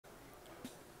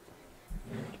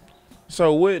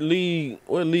So what league?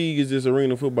 What league is this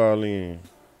arena football in?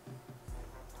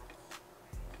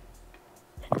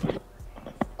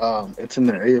 It's in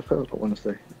the AFL. I want to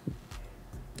say.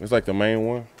 It's like the main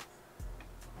one.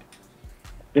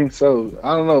 I think so.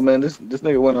 I don't know, man. This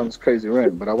nigga went on this crazy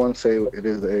rant, but I want to say it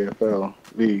is the AFL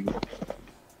league. Let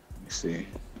me see.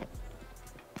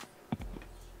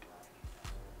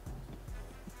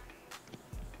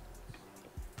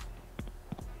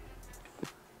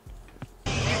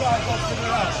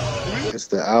 It's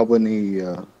the Albany.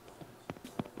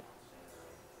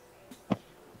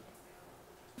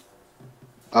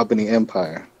 Albany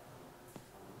Empire.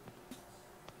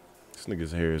 This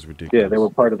nigga's hair is ridiculous. Yeah, they were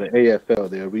part of the AFL,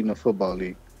 the Arena Football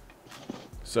League.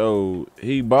 So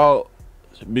he bought.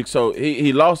 So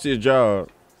he lost his job,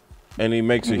 and he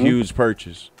makes a huge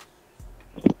purchase.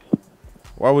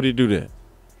 Why would he do that?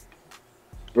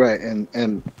 Right,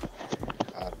 and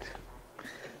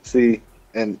see,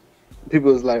 and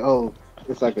people was like, oh,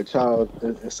 it's like a child.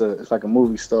 It's like a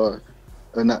movie star,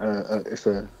 or not?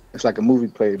 It's like a movie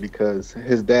play because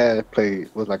his dad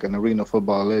was like an arena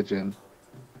football legend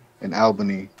in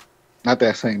Albany. Not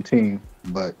that same team,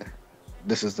 but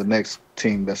this is the next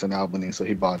team that's in Albany, so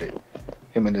he bought it.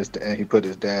 And he put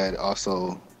his dad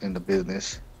also in the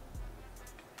business.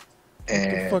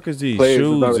 And what the fuck is these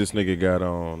shoes this nigga got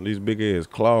on? These big ass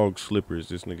clog slippers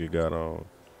this nigga got on.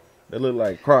 They look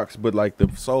like Crocs, but like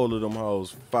the sole of them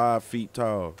hoes 5 feet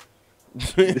tall.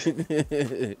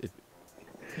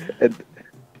 And,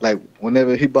 like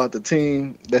whenever he bought the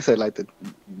team, they said like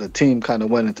the team kind of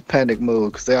went into panic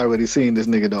mode because they already seen this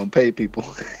nigga don't pay people.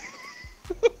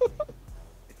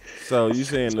 So you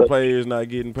saying the players not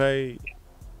getting paid?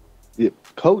 Yeah,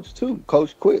 coach too.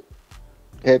 Coach quit.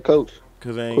 Head coach.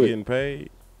 Cause they ain't getting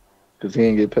paid. Cause he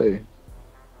ain't get paid.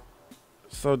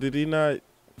 So did he not?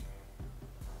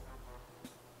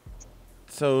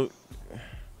 So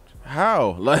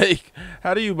how? Like,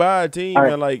 how do you buy a team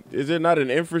and like, is there not an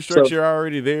infrastructure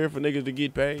already there for niggas to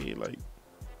get paid? Like,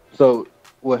 so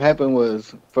what happened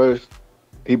was first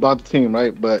he bought the team,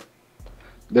 right? But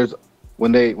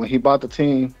when he bought the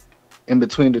team, in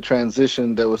between the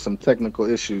transition, there was some technical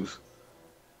issues,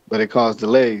 but it caused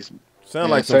delays. Sound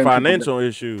like some financial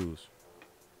issues.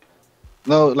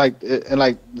 No,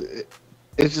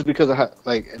 it's just because of how,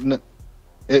 like,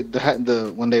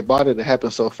 when they bought it, it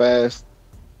happened so fast.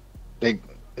 It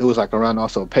was like around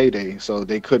also payday, so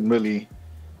they couldn't really.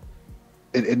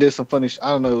 It did some funny. I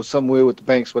don't know, it was something weird with the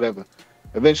banks, whatever.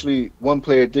 Eventually, one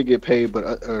player did get paid,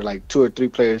 but or like 2 or 3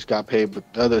 players got paid,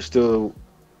 but the others still,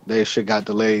 their shit got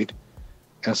delayed,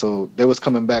 and so they was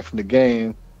coming back from the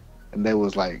game, and they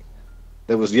was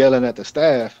yelling at the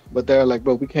staff, but they're like,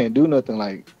 bro, we can't do nothing.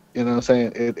 Like, you know what I'm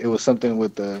saying? It was something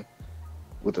with the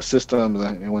system,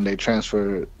 and when they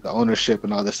transferred the ownership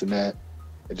and all this and that,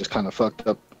 it just kind of fucked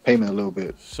up payment a little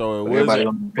bit. So it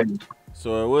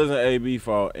wasn't AB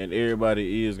fault, and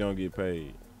everybody is gonna get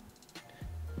paid.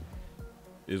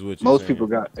 Is what most people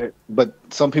got, but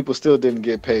some people still didn't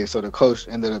get paid. So the coach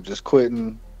ended up just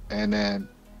quitting, and then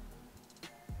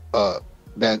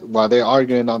that while they're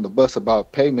arguing on the bus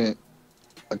about payment,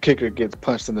 a kicker gets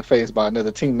punched in the face by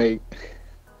another teammate.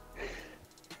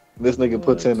 This nigga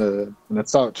puts in an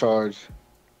assault charge,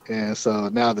 and so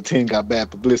now the team got bad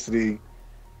publicity.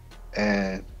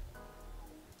 And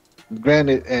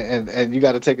granted, and you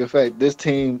got to take effect. This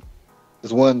team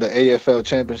has won the AFL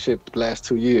championship the last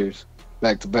 2 years,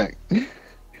 back to back. The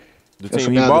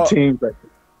team he bought.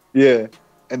 Yeah,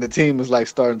 and the team is like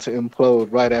starting to implode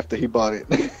right after he bought it.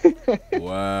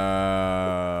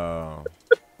 Wow.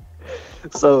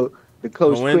 So the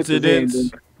coach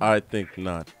coincidence? I think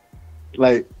not.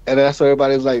 Like, and that's why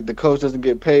everybody's like, the coach doesn't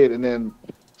get paid, and then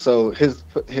so his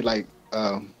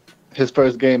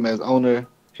first game as owner,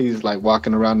 he's like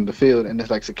walking around in the field, and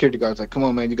there's like security guards like, come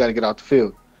on man, you got to get off the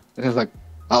field. And he's like,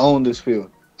 I own this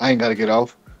field, I ain't got to get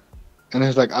off. And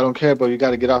he's like, I don't care, bro, you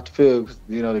got to get off the field,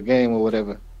 you know, the game or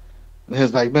whatever. And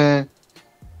he's like, man,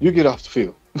 you get off the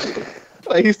field.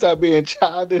 Like, he started being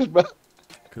childish, bro.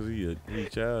 Cause he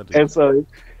childish. And so,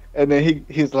 and then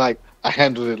he's like, I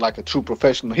handled it like a true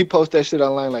professional. He posted that shit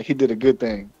online like he did a good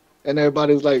thing, and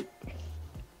everybody's like,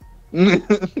 nigga,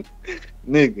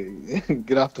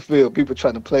 get off the field. People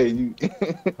trying to play you.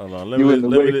 Hold on, let me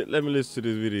listen to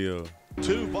this video.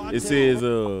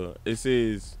 It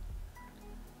says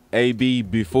AB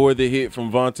before the hit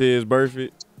from Vontaze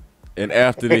Burfict and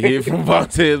after the hit from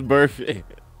Vontaze Burfict.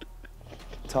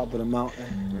 Top of the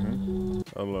mountain.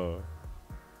 Hello.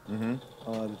 The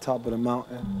top of the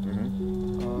mountain.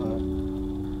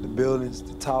 The buildings,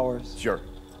 the towers. Sure.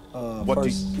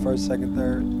 First, second,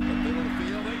 third.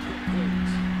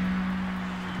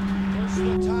 First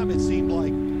of the time it seemed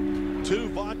 2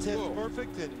 Vontez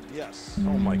perfect, and yes.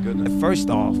 Oh my goodness. First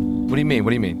off, What do you mean?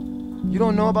 What do you mean? you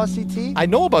don't know about CT? I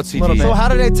know about CT. So how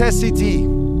do they test CT?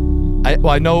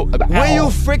 I know. When you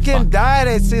freaking died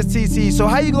at CT, so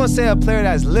how you gonna say a player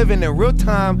that's living in real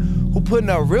time, who putting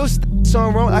up real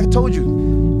song wrong? I told you,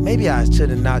 maybe I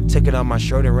should have not taken off my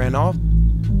shirt and ran off.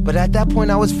 But at that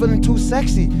point, I was feeling too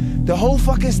sexy. The whole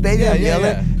fucking stadium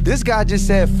yelling. This guy just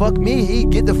said, fuck me, he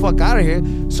get the fuck out of here.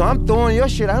 So I'm throwing your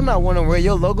shit. I'm not wanting to wear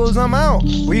your logos, I'm out.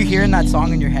 Were you hearing that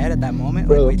song in your head at that moment?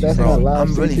 Bro, Like, that's what not you loud.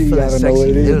 I'm really CT, feeling I don't know sexy, what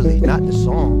it is. literally, not the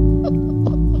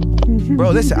song.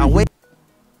 Bro, listen, I wait.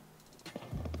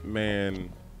 Man,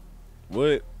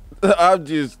 what? I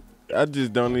just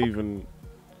don't even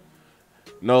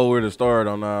know where to start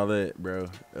on all that, bro.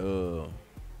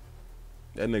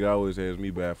 That nigga always has me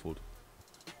baffled.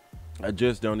 I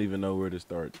just don't even know where to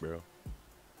start, bro.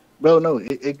 Bro, no,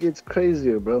 it gets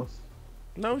crazier, bro.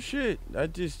 No shit. I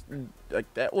just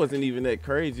like that wasn't even that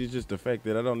crazy. It's just the fact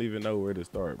that I don't even know where to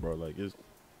start, bro. Like it's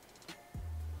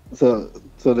So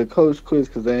the coach quits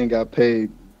because they ain't got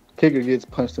paid. Kicker gets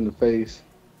punched in the face,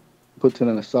 puts in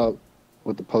an assault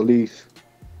with the police.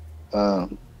 The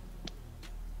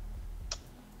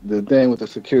thing with the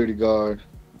security guard,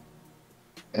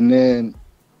 and then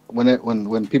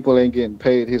when people ain't getting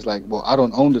paid, he's like, "Well, I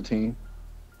don't own the team."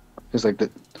 It's like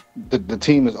the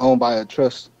team is owned by a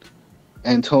trust,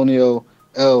 Antonio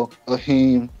El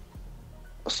Ahim,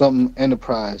 something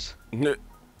enterprise,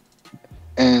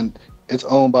 and it's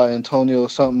owned by Antonio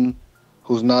something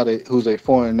who's a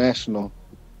foreign national.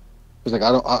 It's like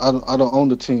I don't own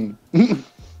the team.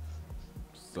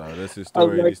 so that's his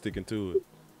story. like- He's sticking to it.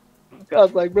 I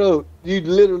was like, bro, you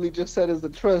literally just said it's a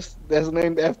trust that's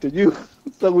named after you.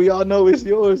 So we all know it's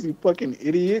yours, you fucking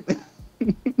idiot.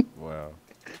 Wow.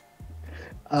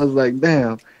 I was like,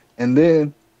 damn. And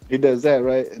then he does that,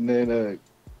 right? And then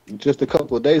just a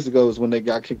couple of days ago is when they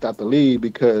got kicked out the league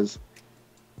because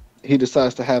he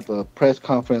decides to have a press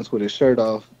conference with his shirt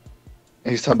off.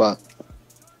 And he's talking about,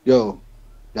 yo,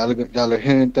 y'all are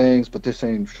hearing things, but this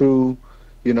ain't true.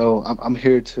 You know, I'm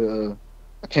here to...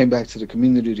 I came back to the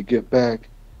community to give back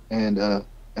and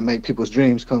make people's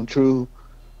dreams come true.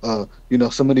 You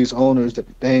know, some of these owners that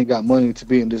they ain't got money to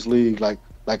be in this league like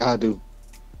I do.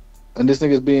 And this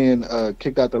nigga's being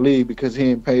kicked out the league because he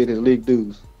ain't paid his league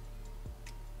dues.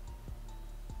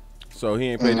 So he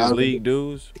ain't paid his league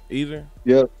dues either?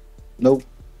 Yep. Nope.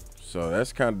 So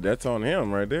that's on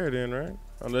him right there then, right?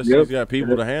 Unless Yep. he's got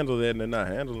people to handle that and they're not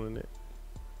handling it.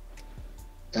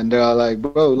 And they're like,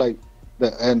 bro, like,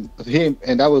 and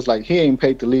that was like he ain't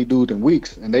paid the league dude in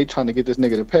weeks, and they trying to get this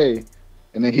nigga to pay,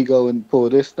 and then he go and pull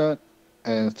this stunt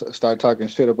and start talking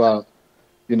shit about,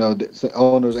 you know, the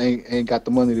owners ain't got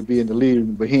the money to be in the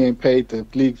league, but he ain't paid the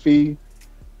league fee,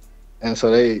 and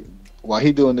so while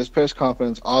he doing this press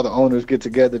conference, all the owners get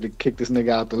together to kick this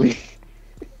nigga out the league.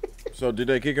 So did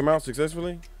they kick him out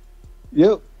successfully?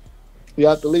 Yep, he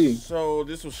out the league. So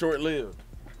this was short-lived.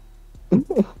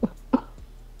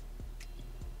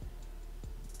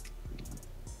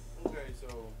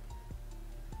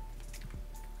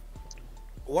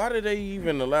 Why did they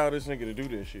even allow this nigga to do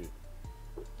this shit?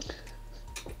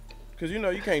 Because, you know,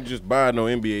 you can't just buy no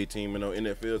NBA team and no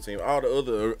NFL team. All the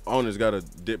other owners got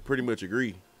to pretty much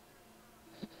agree.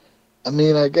 I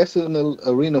mean, I guess in the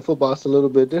arena football, it's a little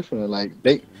bit different. Like,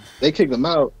 they kicked him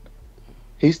out.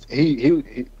 He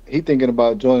thinking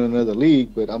about joining another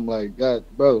league, but I'm like, God,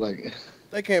 bro, like...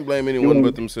 They can't blame anyone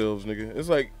but themselves, nigga. It's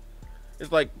like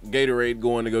Gatorade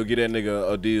going to go get that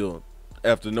nigga a deal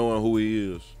after knowing who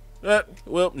he is.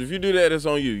 Well, if you do that, it's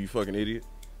on you, you fucking idiot.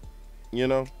 You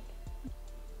know?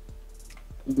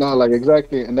 No, like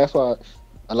exactly, and that's why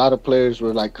a lot of players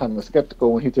were like kind of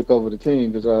skeptical when he took over the team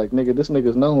because they're like, nigga, this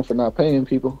nigga's known for not paying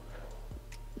people.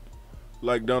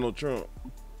 Like Donald Trump.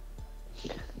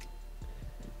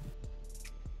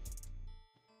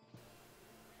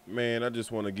 Man, I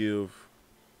just want to give.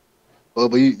 Oh,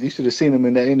 but you should have seen him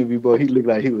in that interview, boy. He looked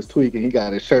like he was tweaking. He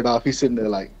got his shirt off. He's sitting there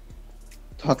like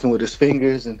talking with his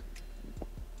fingers and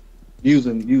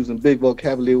using big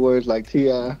vocabulary words like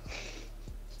T.I.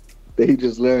 that he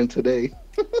just learned today.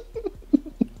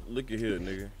 Look at here,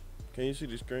 nigga. Can you see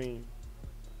the screen?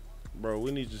 Bro,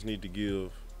 we just need to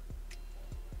give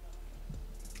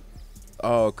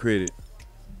all credit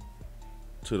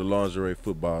to the Lingerie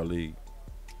Football League.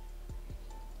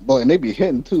 Boy, and they be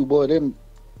hitting too, boy.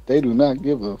 They do not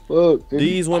give a fuck.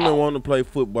 These women want to play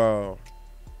football,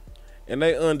 and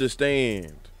they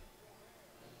understand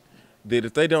that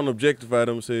if they don't objectify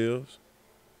themselves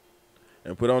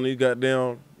and put on these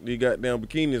goddamn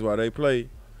bikinis while they play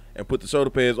and put the shoulder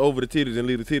pads over the titties and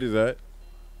leave the titties out,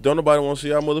 don't nobody want to see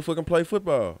y'all motherfucking play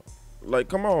football. Like,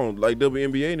 come on. Like,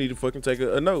 WNBA need to fucking take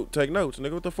a note. Take notes.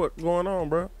 Nigga, what the fuck going on,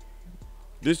 bro?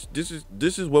 This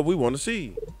is what we want to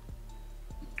see.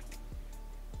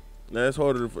 Now, it's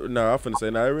harder to... Nah, I'm finna say,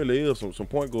 nah, it really is some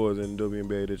point guards in the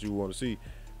WNBA that you want to see.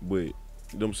 But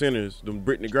them centers, them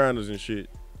Brittany Grinders and shit,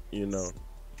 you know,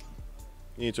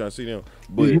 you ain't trying to see them.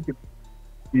 But...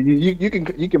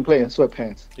 You can play in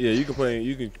sweatpants. Yeah,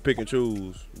 you can pick and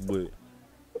choose, but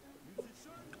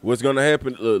what's gonna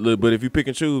happen? But if you pick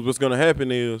and choose, what's gonna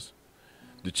happen is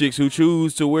the chicks who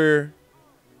choose to wear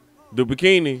the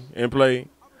bikini and play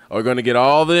are gonna get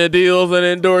all the deals and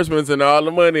endorsements and all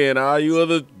the money, and all you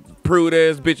other prude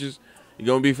ass bitches, you're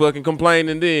gonna be fucking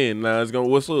complaining then. Now it's gonna,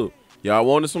 what's up? Y'all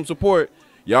wanted some support.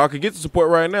 Y'all could get the support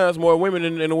right now. There's more women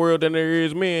in the world than there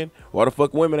is men. Why the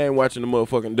fuck women ain't watching the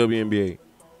motherfucking WNBA?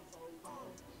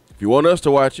 If you want us to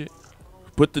watch it,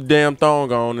 put the damn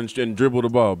thong on and dribble the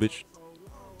ball, bitch.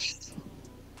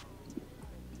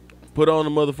 Put on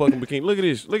the motherfucking bikini. Look at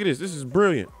this. Look at this. This is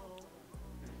brilliant.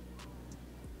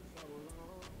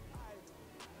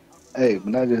 Hey, but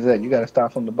not just that. You got to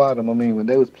start from the bottom. I mean, when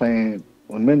men was playing,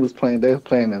 they were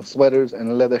playing in sweaters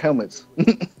and leather helmets.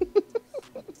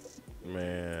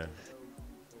 Man.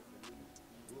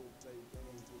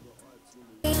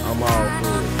 I'm all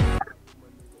for it.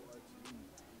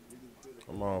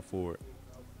 I'm all for it.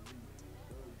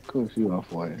 Of course you all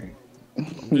for it.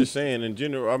 I'm just saying, in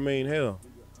general, I mean, hell.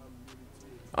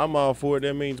 I'm all for it.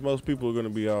 That means most people are gonna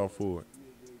be all for it.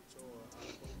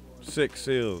 Sex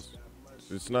sells.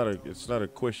 It's not a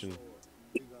question.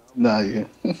 Nah, yeah.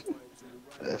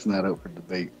 That's not up for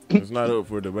debate. It's not up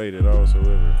for debate at all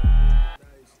whatsoever.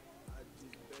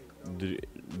 The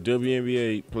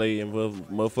WNBA play in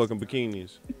motherfucking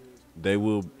bikinis. They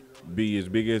will be as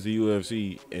big as the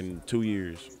UFC in 2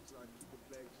 years.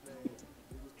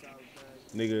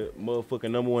 Nigga, motherfucking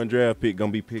 #1 draft pick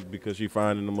gonna be picked because she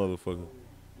fine in the motherfucker.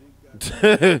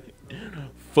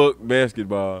 Fuck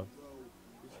basketball.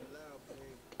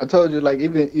 I told you, like,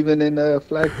 even in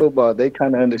flag football, they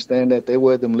kind of understand that. They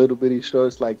wear them little bitty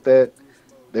shorts like that.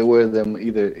 They wear them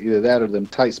either that or them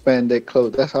tight spandex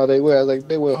clothes. That's how they wear. I was like,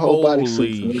 they wear whole body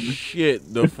suits. Holy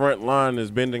shit! The front line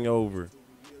is bending over.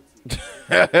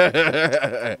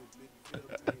 Yeah.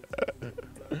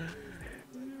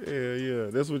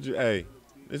 That's what you. Hey,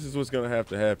 this is what's gonna have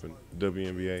to happen.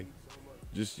 WNBA,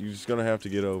 you're just gonna have to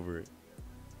get over it.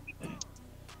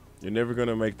 You're never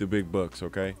gonna make the big bucks,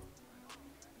 okay?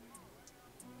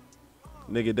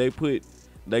 Nigga,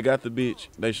 they got the bitch.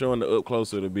 They showing the up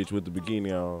close of the bitch with the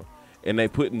bikini on, and they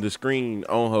putting the screen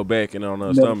on her back and on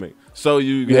her stomach, so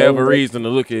you have a reason to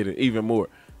look at it even more.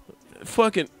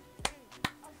 Fucking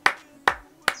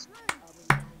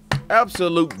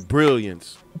absolute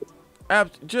brilliance.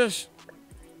 Just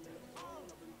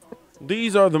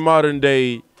these are the modern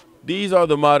day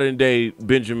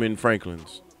Benjamin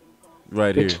Franklins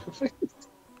right here.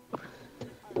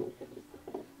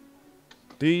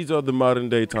 These are the modern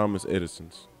day Thomas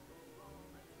Edisons.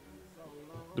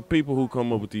 The people who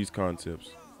come up with these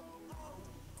concepts.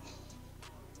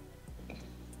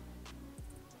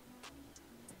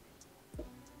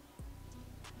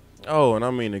 Oh, and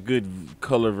I mean a good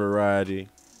color variety.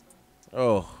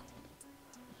 Oh.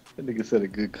 That nigga said a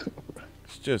good color.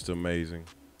 It's just amazing.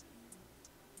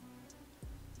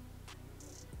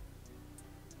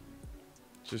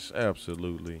 Just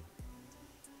absolutely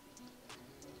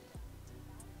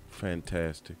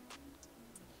fantastic.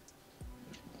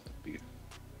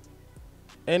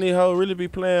 And they hoe really be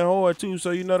playing hard too, so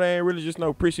you know they ain't really just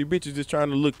no prissy bitches just trying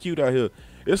to look cute out here.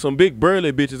 There's some big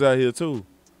burly bitches out here too.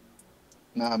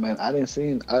 Nah, man, I didn't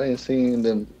see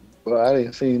them, bro. I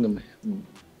didn't see them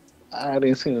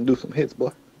do some hits,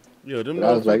 boy. Yeah, them.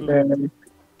 I was like, man,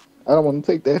 I don't want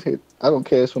to take that hit. I don't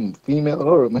care if it's from female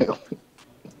or a male.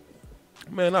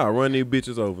 Man, I'll run these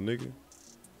bitches over, nigga.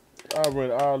 I'll run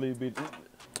all these bitches.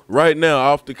 Right now,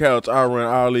 off the couch, I'll run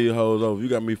all these hoes over. You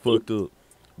got me fucked up.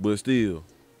 But still.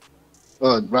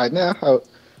 Right now,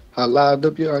 how live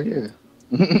up you are, yeah.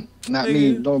 Not nigga,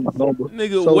 me, no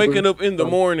nigga, sober. waking up in the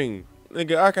morning.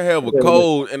 Nigga, I can have a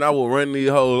cold and I will run these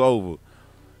hoes over.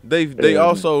 They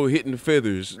also hitting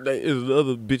feathers. There's the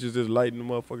other bitches that's lighting the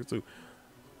motherfuckers too.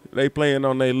 They playing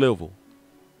on their level.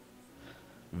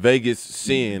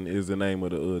 MuZiSeAN is the name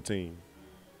of the team.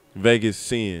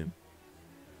 MuZiSeAN.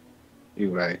 You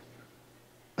right.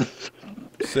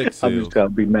 Sex I'm sales. just trying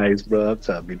to be nice, bro. I'm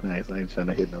trying to be nice. I ain't trying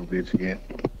to hit no bitch again.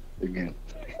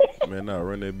 Man, nah,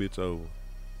 run that bitch over.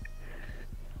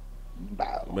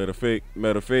 Wow. Matter of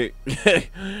fact,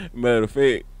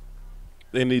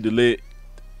 they need to let,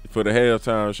 for the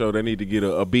halftime show, they need to get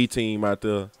a B team out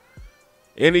there.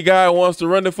 Any guy wants to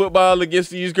run the football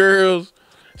against these girls,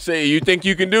 Say, you think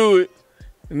you can do it?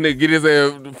 Nigga get his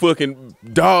ass fucking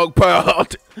dog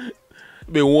piled.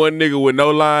 Been one nigga with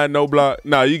no line, no block.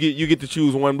 Nah, you get to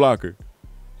choose one blocker.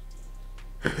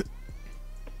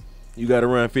 You gotta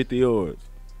run 50 yards.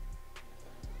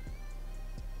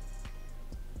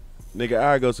 Nigga,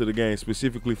 I go to the game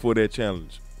specifically for that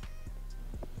challenge.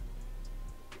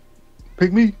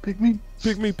 Pick me, pick me.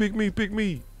 Pick me, pick me, pick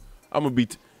me. I'm gonna be,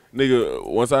 nigga,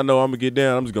 once I know I'm gonna get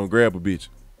down, I'm just gonna grab a bitch.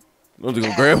 I'm just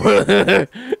gonna grab her.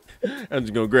 I'm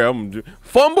just gonna grab them.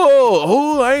 Fumble!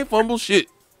 Oh, I ain't fumble shit.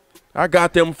 I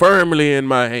got them firmly in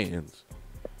my hands.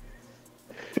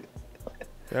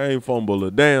 I ain't fumble a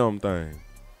damn thing.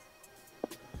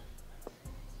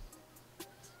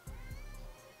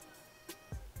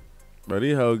 Bro,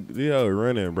 these hoes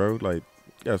running, bro. Like,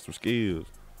 got some skills.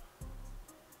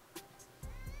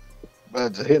 Bro,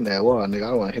 just hitting that wall, nigga. I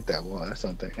don't want to hit that wall. That's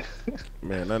something.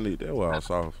 Man, I need that wall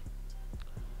soft.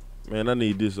 Man, I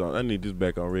need this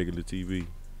back on regular TV.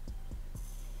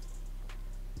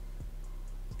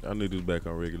 I need this back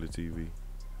on regular TV.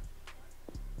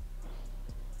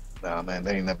 Nah, man,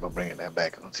 they ain't never bringing that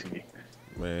back on TV.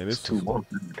 Man, It's too long.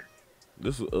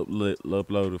 This was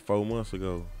uploaded 4 months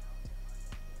ago.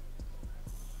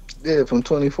 Yeah, from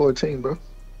 2014, bro.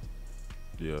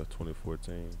 Yeah,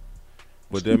 2014.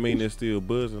 But that mean it's still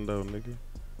buzzing though, nigga.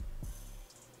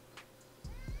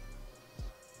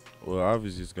 Well,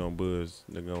 obviously it's gonna buzz,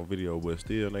 nigga, on video, but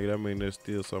still, nigga, that mean there's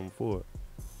still something for it.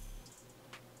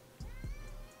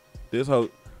 This whole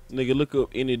nigga look up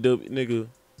any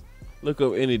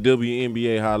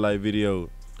WNBA highlight video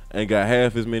and got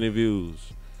half as many views.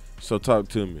 So talk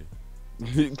to me.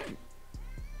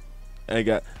 And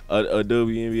got a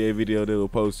WNBA video that was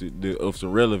posted of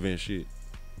some relevant shit.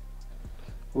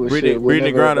 Well, Brittany shit,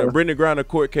 Griner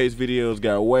court case videos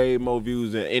got way more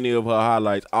views than any of her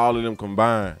highlights, all of them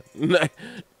combined.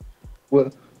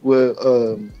 Well,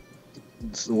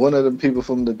 one of the people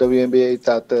from the WNBA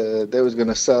thought that they was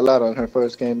gonna sell out on her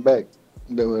first game back.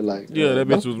 They were like, yeah, that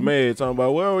bitch was mad, talking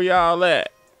about where were y'all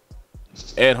at?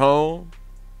 At home,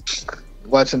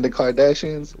 watching the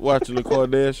Kardashians, watching the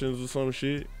Kardashians or some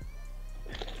shit,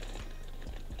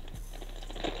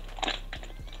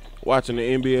 watching the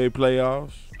NBA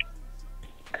playoffs.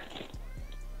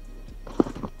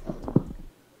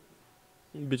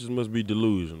 Them bitches must be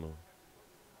delusional.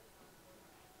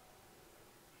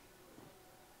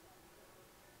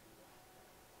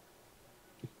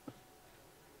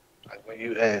 Like when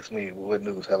you ask me what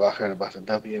news have I heard about the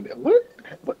WNBA,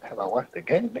 what have I watched the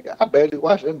game, nigga? I barely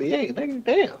watch NBA, nigga.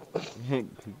 Damn.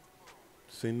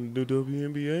 Seen the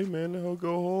WNBA, man. That hoe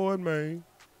go hard, man.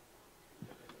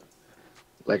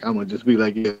 Like I'm gonna just be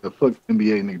like, yeah, fuck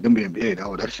NBA, nigga. Them NBA,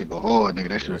 oh, that shit go hard, nigga.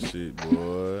 That That shit. shit,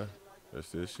 boy. That's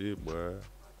that shit, boy.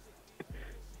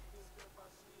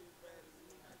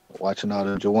 Watching all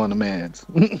the Joanna Mans.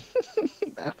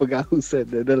 I forgot who said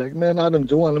that. They're like, man, all them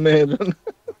Joanna Mans.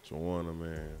 Joanna,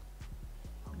 man.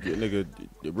 Yeah, nigga,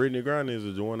 Brittany Griner is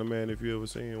a Joanna man if you ever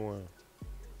seen one.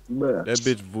 Bruh. That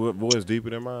bitch voice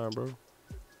deeper than mine, bro.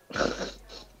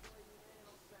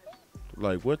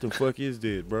 Like, what the fuck is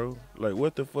that, bro? Like,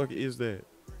 what the fuck is that?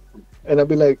 And I'll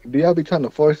be like, do y'all be trying to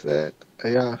force that?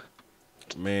 Yeah.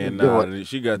 Man, nah,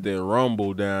 she got that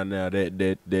rumble down now,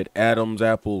 that Adam's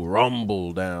apple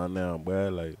rumble down now, boy.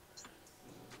 Like,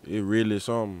 it really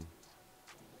something.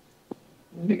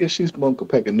 Nigga, she smoked a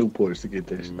pack of Newports to get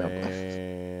that shit.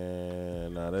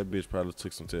 Man, nah, that bitch probably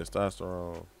took some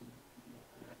testosterone.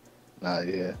 Nah,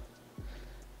 yeah.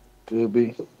 Could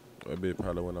be. That bitch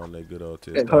probably went on that good old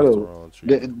Hey, hold testosterone on.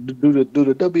 treatment. Do the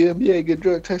WNBA get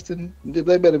drug testing?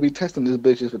 They better be testing these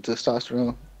bitches for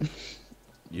testosterone.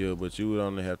 Yeah, but you would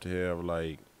only have to have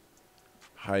like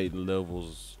heightened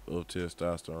levels of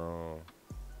testosterone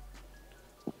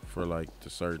for like the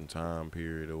certain time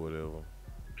period or whatever.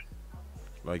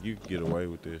 Like you can get away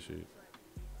with that shit.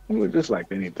 Well, just like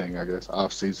anything, I guess,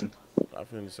 off season. I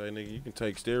finna say, nigga, you can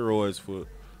take steroids for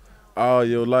all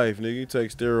your life, nigga. You take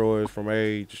steroids from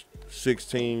age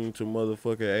 16 to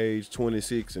motherfucking age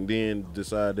 26 and then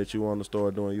decide that you want to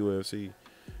start doing UFC.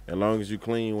 As long as you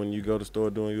clean when you go to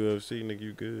start doing UFC, nigga,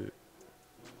 you good.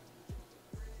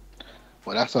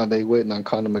 Well, that's why they waiting on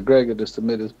Conor McGregor to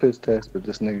submit his piss test, but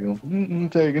this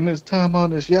nigga taking his time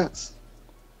on his yachts.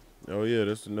 Oh yeah,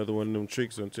 that's another one of them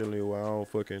tricks I'm telling you why I don't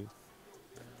fucking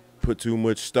put too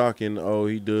much stock in, oh,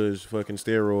 he does fucking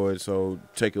steroids, so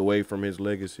take away from his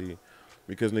legacy.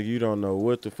 Because, nigga, you don't know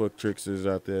what the fuck tricks is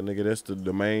out there, nigga. That's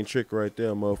the main trick right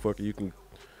there, motherfucker. You can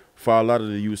fall out of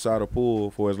the USADA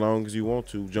pool for as long as you want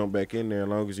to, jump back in there as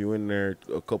long as you in there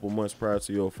a couple months prior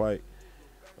to your fight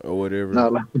or whatever.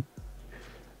 No,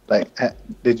 Like,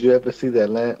 did you ever see that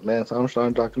Lance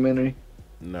Armstrong documentary?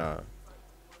 Nah.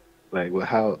 Like, with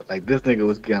how like this nigga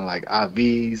was getting like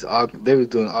IVs, they was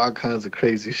doing all kinds of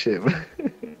crazy shit.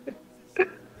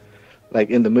 Like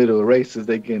in the middle of races,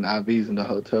 they getting IVs in the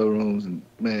hotel rooms, and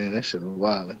man, that shit was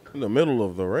wild. In the middle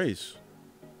of the race.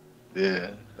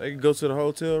 Yeah, They could go to the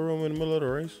hotel room in the middle of the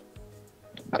race.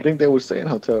 I think they were staying in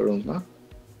hotel rooms, no?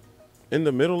 In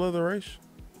the middle of the race.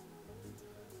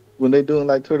 When they doing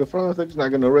like Tour de France, they're just not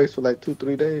gonna race for like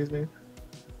 2-3 days, man.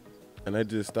 And they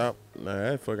just stopped.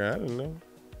 Nah, I didn't know.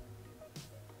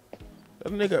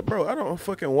 That nigga, bro, I don't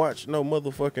fucking watch no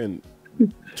motherfucking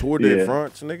Tour de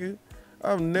France, nigga.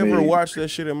 I've never watched that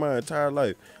shit in my entire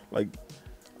life. Like,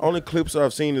 only clips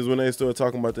I've seen is when they start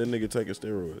talking about that nigga taking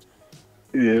steroids.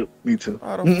 Yeah, me too.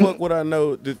 How the fuck would I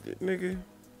know, nigga?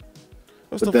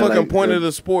 What's But the then, fucking like, point of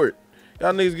the sport?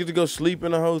 Y'all niggas get to go sleep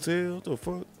in a hotel? What the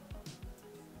fuck?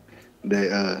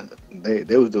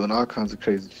 They was doing all kinds of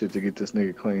crazy shit to get this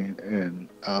nigga clean, and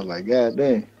I was like, God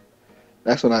dang.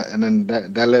 That's when and then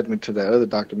that led me to that other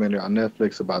documentary on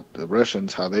Netflix about the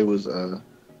Russians, how they was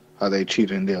how they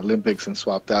cheated in the Olympics and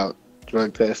swapped out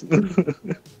drug tests.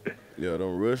 Yeah,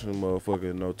 them Russian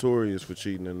motherfuckers notorious for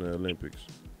cheating in the Olympics.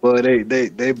 Well,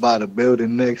 they bought a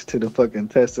building next to the fucking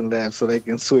testing lab so they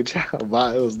can switch out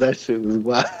vials. That shit was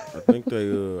wild. I think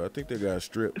they got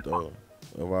stripped though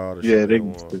of all the shit. Yeah, they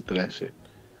won. stick to that shit.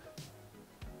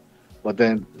 But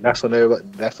then that's when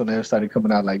they started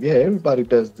coming out like, yeah, everybody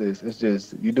does this. It's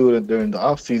just you do it during the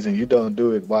off season. You don't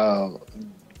do it while,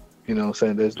 you know what I'm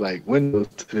saying, there's like windows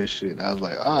to this shit. I was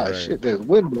like, Right. shit, there's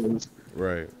windows.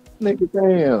 Right. Nigga,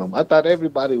 damn. I thought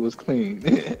everybody was clean.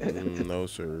 No,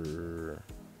 sir.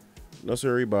 No,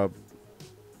 sir, Bob.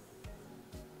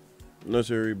 No,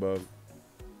 sir, Bob.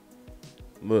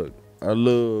 Look, I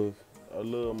love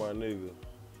my nigga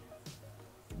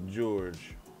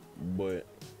George, but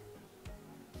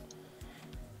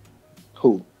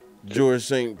Who? George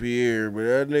St. Pierre, but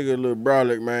that nigga little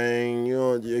brolic, man.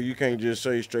 You can't just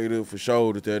say straight up for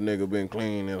sure that nigga been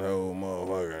clean this whole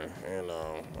motherfucker. You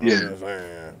know, I'm Yeah. just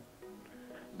saying.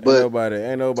 But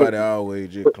Ain't nobody always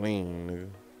just clean, nigga.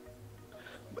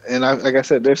 and like I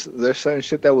said, there's certain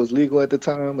shit that was legal at the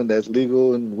time and that's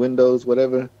legal in Windows,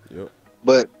 whatever. Yep.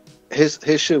 But his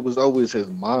shit was always his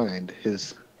mind,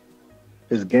 his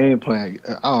game plan.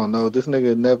 I don't know. This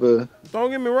nigga never.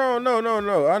 Don't get me wrong.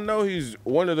 No. I know he's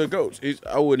one of the GOATs.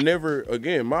 I would never,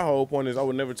 again, my whole point is I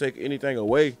would never take anything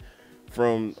away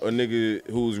from a nigga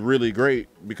who's really great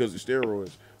because of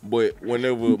steroids. But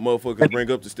whenever motherfuckers bring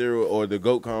up the steroid or the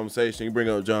GOAT conversation, you bring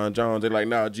up John Jones, they're like,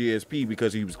 nah, GSP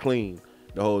because he was clean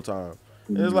the whole time.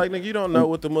 And it's like, nigga, you don't know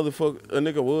what the motherfucker a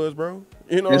nigga was, bro.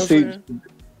 You know what I'm saying?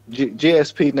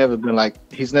 GSP he's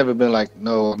never been like,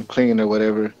 no, I'm clean or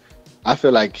whatever. I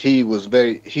feel like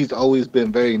he's always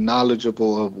been very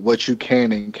knowledgeable of what you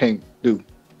can and can't do.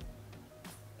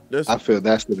 I feel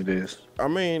that's what it is. I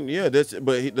mean, yeah, that's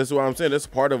what I'm saying. That's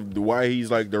part of why he's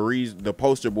like the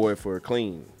poster boy for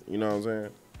clean. You know what I'm saying?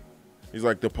 He's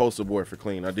like the poster boy for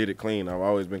clean. I did it clean. I've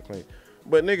always been clean.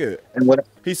 But nigga,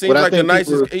 he seems like the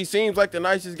nicest. He seems like the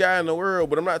nicest guy in the world.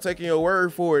 But I'm not taking your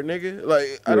word for it, nigga.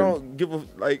 Like I don't give a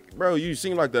bro. You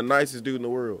seem like the nicest dude in the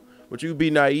world, but you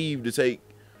be naive to take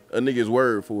a nigga's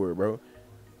word for it, bro.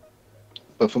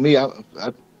 But for me,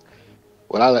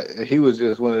 he was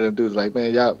just one of them dudes like,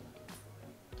 man, y'all.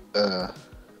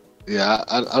 Yeah,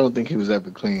 I don't think he was ever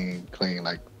clean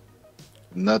like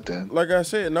nothing. Like I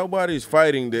said, nobody's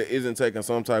fighting that isn't taking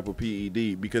some type of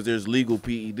PED because there's legal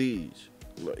PEDs.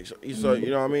 Like, so you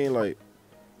know what I mean? Like,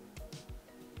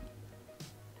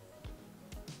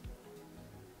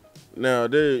 now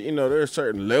there's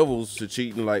certain levels to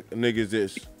cheating. Like niggas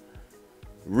that's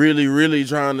really, really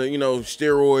trying to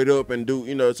steroid up and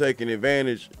do taking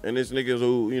advantage, and it's niggas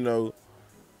who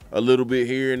a little bit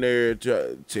here and there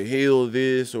to heal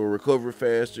this or recover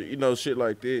faster, shit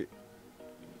like that.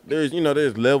 There's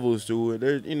levels to it.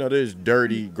 There's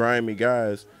dirty, grimy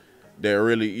guys that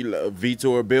really,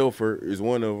 Vitor Belfort is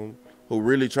one of them, who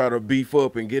really try to beef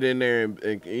up and get in there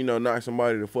and knock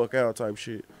somebody the fuck out type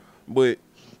shit. But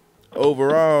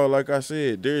overall, like I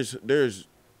said, there's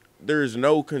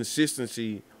no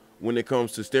consistency when it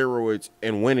comes to steroids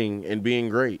and winning and being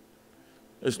great.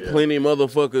 There's plenty of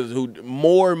motherfuckers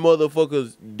more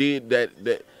motherfuckers did that.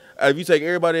 If you take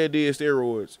everybody that did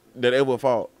steroids that ever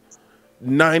fought,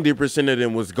 90% of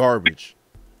them was garbage.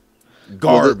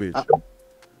 Garbage.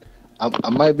 I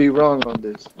might be wrong on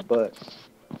this, but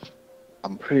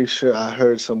I'm pretty sure I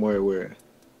heard somewhere where,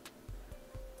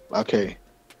 okay,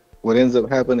 what ends up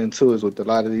happening too is with a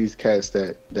lot of these cats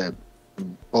that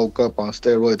bulk up on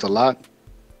steroids a lot.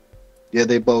 Yeah,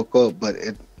 they bulk up, but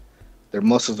their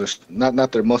muscles are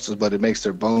not their muscles, but it makes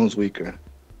their bones weaker.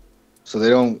 So they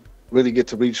don't really get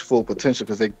to reach full potential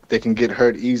because they can get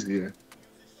hurt easier.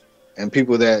 And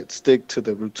people that stick to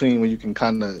the routine, when you can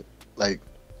kind of like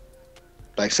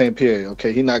St. Pierre,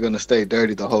 okay, he's not gonna stay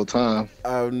dirty the whole time.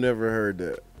 I've never heard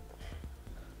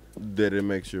that it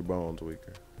makes your bones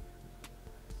weaker.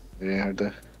 You ain't heard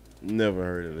that? Never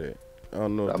heard of that. I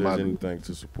don't know if there's anything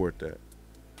to support that.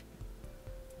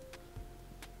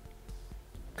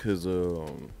 Cause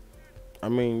I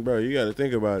mean, bro, you gotta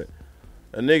think about it.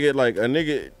 A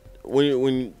nigga,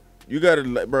 when you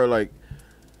gotta, bro, like,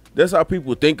 that's how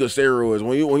people think of steroids.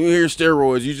 When you hear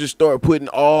steroids, you just start putting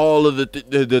all of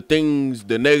the things,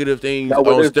 the negative things on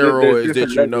steroids that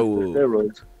you know of.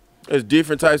 Steroids. There's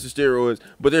different types of steroids,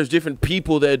 but there's different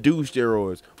people that do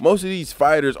steroids. Most of these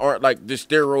fighters aren't like the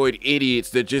steroid idiots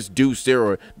that just do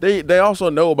steroid. They also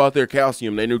know about their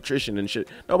calcium, their nutrition and shit.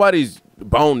 Nobody's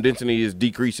bone density is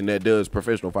decreasing that does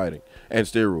professional fighting and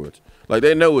steroids. Like,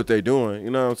 they know what they're doing. You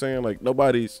know what I'm saying? Like,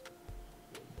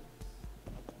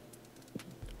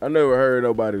 I never heard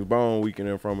nobody's bone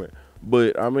weakening from it.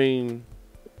 But I mean,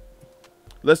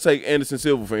 let's take Anderson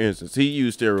Silva for instance. He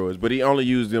used steroids, but he only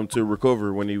used them to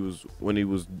recover when he was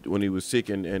sick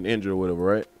and injured or whatever,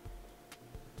 right?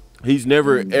 He's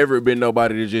never ever been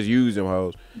nobody to just use them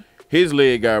hoes. His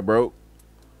leg got broke,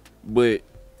 but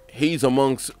he's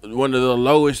amongst one of the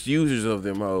lowest users of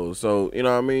them hoes. So, you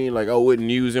know what I mean? Like, I wouldn't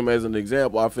use him as an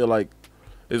example. I feel like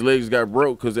his legs got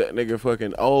broke because that nigga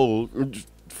fucking old,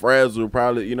 frazzled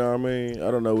probably, you know what I mean? I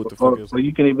don't know what the fuck is. Well,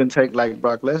 you can even take like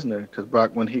Brock Lesnar, because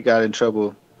Brock, when he got in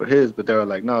trouble for his, but they were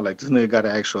like, no, like, this nigga got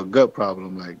an actual gut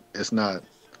problem. Like, it's not.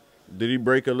 Did he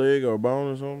break a leg or a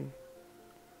bone or something?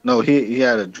 No, he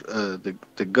had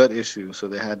the gut issue, so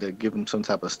they had to give him some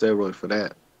type of steroid for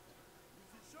that.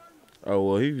 Oh,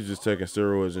 well, he was just taking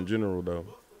steroids in general, though.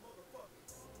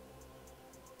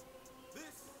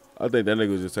 I think that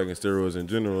nigga was just taking steroids in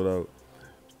general, though.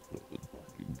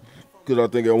 Because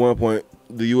I think at one point,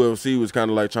 the UFC was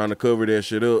kind of like trying to cover that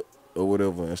shit up or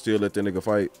whatever and still let that nigga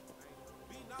fight.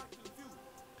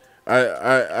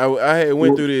 I had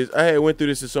went through this. I had went through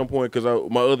this at some point because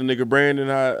my other nigga, Brandon,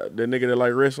 that nigga that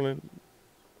like wrestling,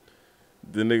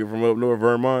 the nigga from up north,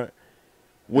 Vermont,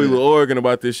 we were arguing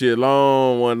about this shit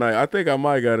long one night. I think I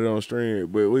might got it on stream,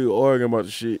 but we were arguing about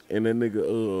the shit, and that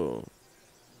nigga,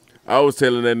 I was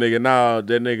telling that nigga, nah,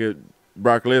 that nigga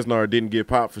Brock Lesnar didn't get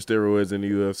popped for steroids in the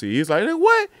UFC. He's like,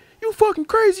 what? You fucking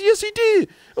crazy? Yes, he did.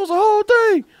 It was a whole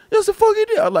thing. Yes, the fuck he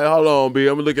did. I'm like, hold on, B.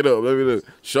 I'm gonna look it up. Let me look.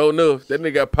 Sure enough, that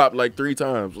nigga got popped like 3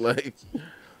 times. Like,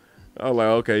 I was like,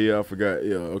 okay, yeah, I forgot.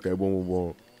 Yeah, okay, boom, boom,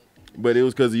 boom. But it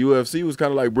was because the UFC was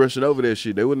kind of like brushing over that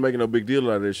shit. They wasn't making no big deal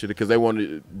out of that shit because they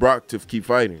wanted Brock to keep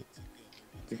fighting.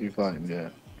 To keep fighting, yeah.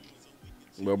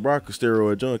 Well, Brock a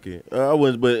steroid junkie. I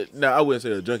wouldn't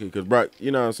say a junkie because Brock,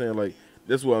 you know what I'm saying? Like,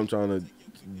 that's what I'm trying to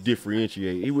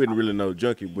differentiate. He wouldn't really know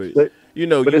junkie, but you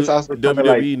know, it's also WWE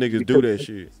like, niggas do that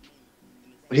shit.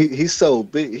 He's so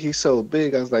big. He's so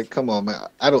big. I was like, come on, man.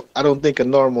 I don't think a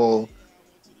normal,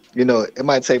 you know, it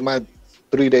might take my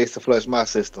 3 days to flush my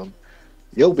system.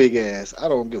 Your big ass, I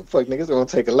don't give a fuck, nigga. It's gonna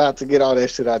take a lot to get all that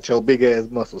shit out your big ass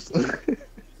muscles.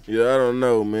 Yeah, I don't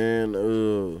know,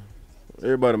 man.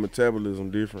 Everybody metabolism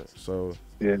different, so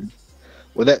yeah.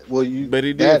 But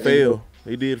he did fail.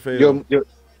 He did fail.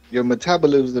 Your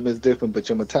metabolism is different, but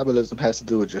your metabolism has to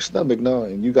do with your stomach now,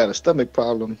 and you got a stomach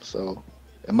problem, so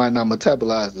it might not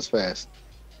metabolize as fast.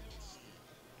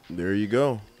 There you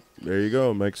go. There you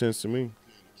go. Makes sense to me.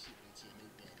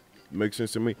 Makes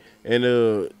sense to me.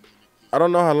 And I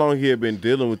don't know how long he had been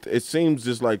dealing with it. It seems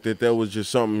just like that was just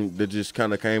something that just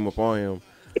kind of came upon him.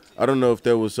 I don't know if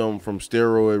that was something from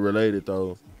steroid related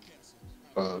though.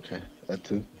 Oh, okay. That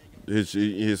too.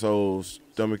 His whole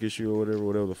stomach issue or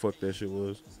whatever the fuck that shit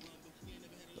was.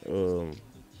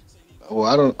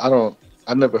 Well,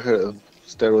 I never heard of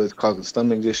steroids causing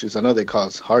stomach issues. I know they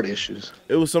cause heart issues.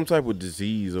 It was some type of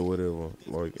disease or whatever.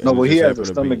 Like, no, well, he has a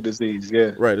stomach disease,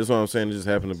 yeah. Right, that's what I'm saying. It just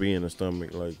happened to be in the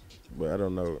stomach, like. But I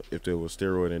don't know if it was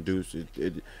steroid induced.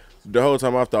 The whole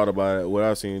time I've thought about it, what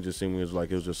I've seen just seemed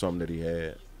like it was just something that he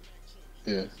had.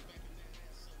 Yeah.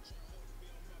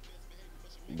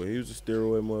 But he was a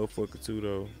steroid motherfucker too,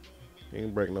 though. He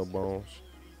ain't break no bones.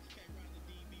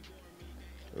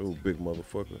 Oh, big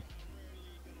motherfucker.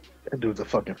 That dude's a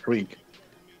fucking freak.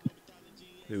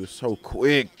 He was so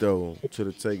quick though to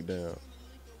the takedown.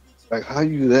 Like, how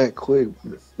you that quick?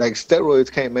 Like,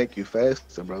 steroids can't make you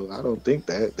faster, bro. I don't think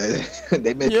that.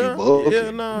 They make you bulky.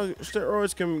 Yeah, no.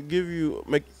 Steroids can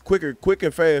make quick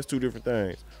and fast, 2 different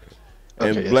things.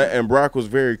 And Brock was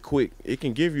very quick. It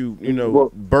can give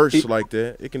you, bursts like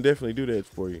that. It can definitely do that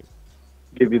for you.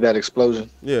 Give you that explosion.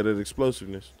 Yeah, that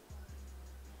explosiveness.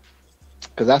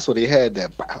 Because that's what he had,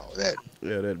 that pow, that.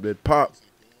 Yeah, that pop.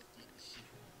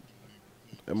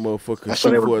 That motherfucker That's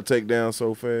what shoot they for were, a takedown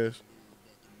so fast.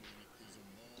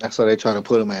 that's why they trying to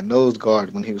put him at nose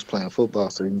guard when he was playing football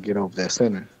so he can get over that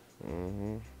center.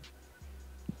 Mm-hmm.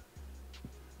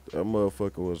 That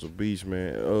motherfucker was a beast,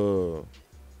 man.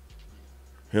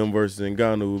 Him versus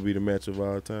Ngannou would be the match of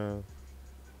all time.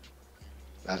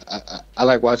 I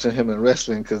like watching him in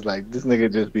wrestling because, like, this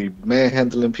nigga just be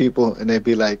manhandling people and they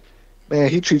be like, man,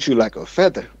 he treats you like a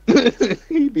feather.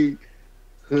 He be...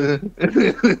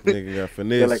 Nigga got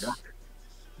finesse.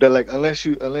 They're like, unless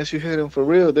you hit him for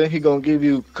real, then he gonna give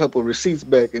you a couple receipts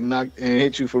back and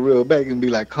hit you for real back and be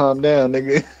like, calm down,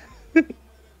 nigga.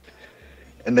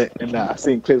 and I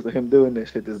seen clips of him doing that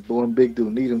shit. This one big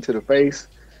dude kneed him to the face,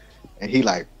 and he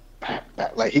like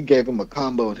he gave him a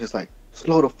combo and he's like,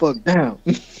 slow the fuck down.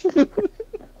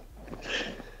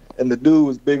 And the dude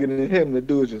was bigger than him. The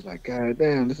dude was just like, God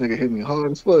damn, this nigga hit me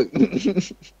hard as fuck.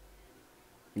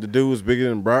 The dude was bigger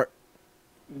than Brock?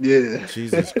 Yeah.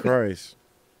 Jesus Christ.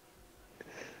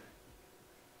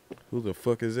 Who the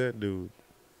fuck is that dude?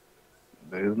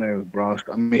 His name is Braun.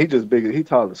 I mean, he just big. He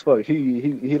tall as fuck.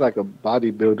 He like a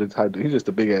bodybuilder type dude. He's just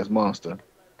a big ass monster.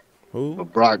 Who?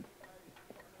 But Braun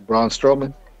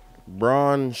Strowman.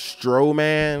 Braun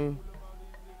Strowman.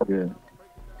 Yeah.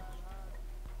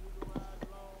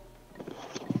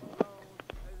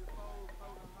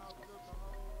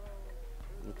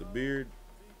 With the beard.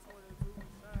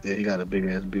 Yeah, he got a big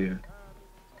ass beard.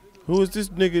 Who is this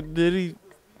nigga?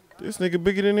 This nigga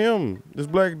bigger than him. This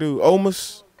black dude,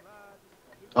 Omos.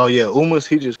 Oh yeah, Umas.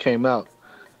 He just came out.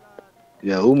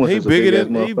 Yeah, Umas He is a big bigger ass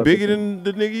than he motherfucker. bigger than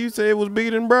the nigga you said was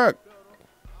bigger than Brock.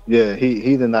 Yeah,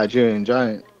 he the Nigerian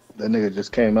giant. That nigga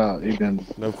just came out. He been.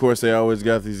 Of course, they always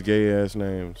got these gay ass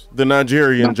names. The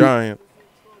Nigerian giant.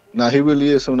 Nah, he really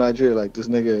is from Nigeria. Like this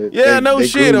nigga. Yeah, no they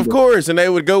shit, of groomed him. course. And they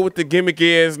would go with the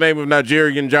gimmicky ass name of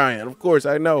Nigerian giant. Of course,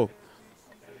 I know.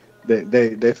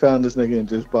 They found this nigga and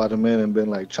just brought him in and been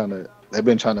like they've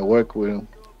been trying to work with him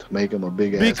to make him a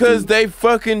big ass. Because dude. they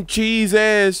fucking cheese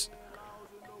ass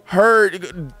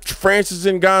heard Francis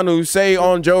Ngannou say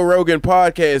on Joe Rogan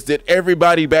podcast that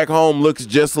everybody back home looks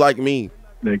just like me.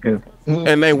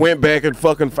 And they went back and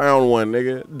fucking found one,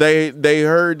 nigga. They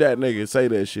heard that nigga say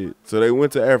that shit. So they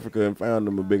went to Africa and found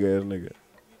him a big ass nigga.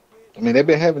 I mean, they've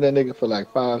been having that nigga for like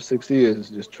 5-6 years,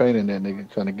 just training that nigga,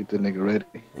 trying to get the nigga ready.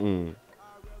 Mm.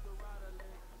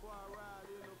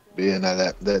 But yeah, now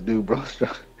that dude, bro,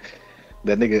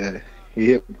 that nigga,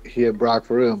 he hit Brock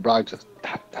for real. And Brock just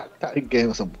he gave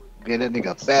that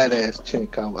nigga a badass chin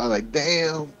combo. I was like,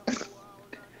 damn.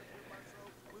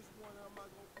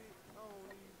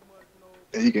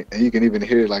 And you can even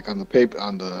hear it like on the paper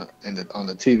on the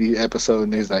TV episode,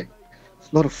 and he's like,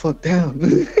 slow the fuck down.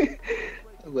 I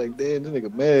was like, damn, this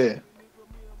nigga mad.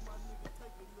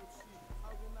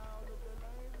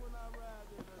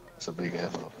 That's a big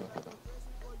ass motherfucker.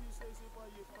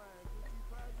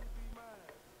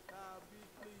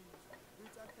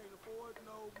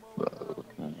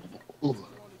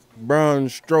 Braun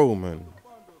Strowman.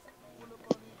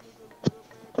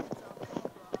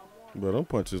 But them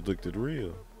punches looked it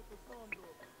real.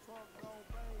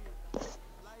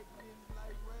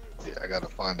 Yeah, I gotta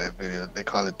find that video. They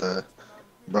call it the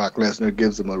Brock Lesnar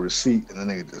gives him a receipt, and then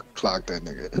they just clock that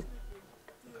nigga.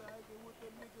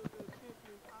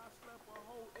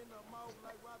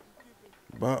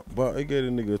 Bop, he gave a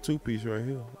nigga a 2-piece right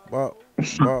here. Bop.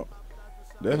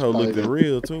 That hoe looked it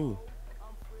real too.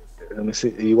 Let me see.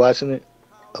 Are you watching it?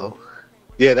 Oh.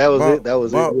 Yeah, that was it. That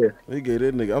was it. Yeah. He gave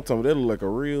that nigga. I'm talking about that look like a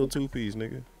real 2-piece,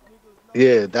 nigga.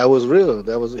 Yeah, that was real.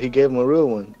 He gave him a real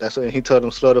one. That's when he told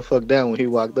him slow the fuck down when he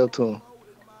walked up to him.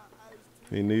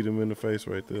 He kneed him in the face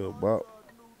right there. Bop.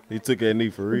 He took that knee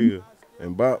for real.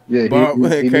 And Bop. Yeah, Bop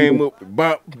he came up.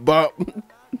 Bop.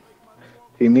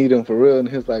 He kneed him for real, and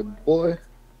he's like, boy.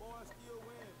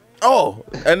 Oh,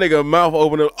 that nigga mouth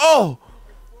opened up. Oh.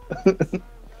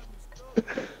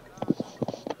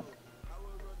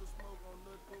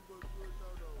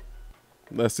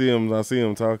 I see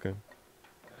him talking.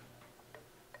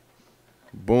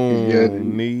 Boom, yeah,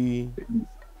 knee.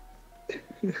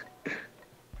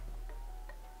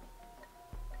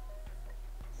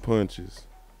 Punches.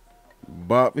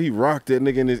 Bop, he rocked that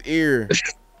nigga in his ear.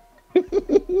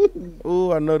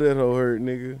 Oh, I know that hoe hurt,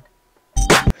 nigga.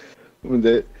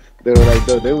 They were like,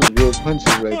 they was real punches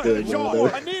right there.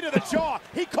 A knee to the jaw.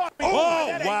 He caught me.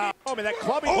 Oh, wow. That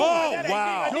clubbing. Oh,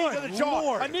 wow. A knee to the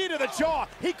jaw. A knee to the jaw.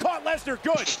 He caught Lesnar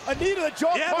good. A knee to the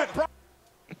jaw. Yeah, Brock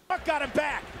got him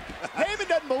back. Heyman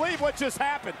doesn't believe what just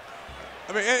happened.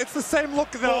 I mean, it's the same look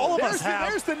that all of us have.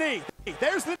 There's the knee.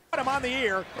 There's the got him on the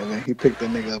ear. And then he picked the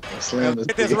nigga up and slammed his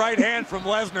Get this right hand from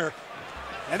Lesnar.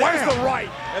 And there's the right.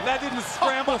 And that didn't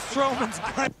scramble Strowman's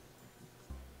brain.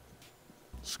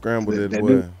 Scrambled it,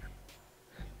 boy.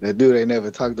 That dude, they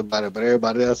never talked about it, but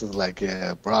everybody else is like,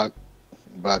 yeah, Brock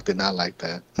did not like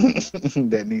that.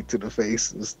 That knee to the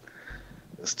face was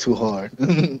too hard.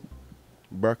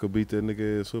 Brock will beat that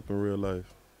nigga ass up in real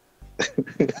life.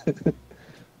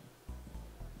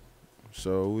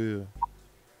 So will.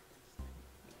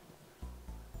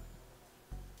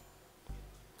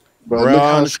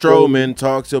 Braun Strowman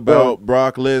talks about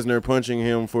Brock Lesnar punching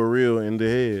him for real in the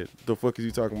head. The fuck is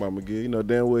you talking about, McGee? You know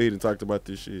damn well he done talked about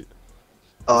this shit.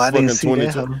 Oh, I didn't see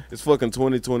that. It's fucking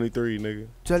 2023, nigga.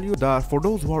 Tell you that for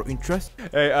those who are interested.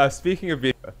 Hey, speaking of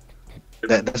being,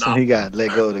 That's when he got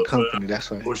let go of the company.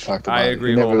 That's why he talked about it. I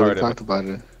agree He never really wholeheartedly. talked about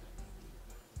it.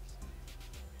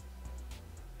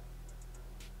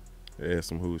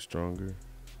 Ask him who's stronger.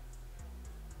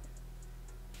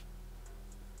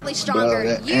 Stronger,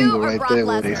 that you angle or right Brock there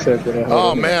where they Lesnar? said that.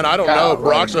 Oh man, I don't know.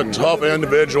 Brock's a tough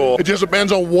individual. It just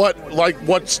depends on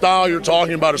what style you're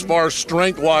talking about. As far as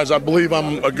strength-wise, I believe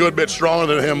I'm a good bit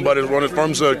stronger than him. But when it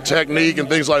comes to technique and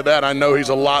things like that, I know he's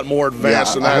a lot more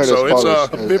advanced than that. So it's a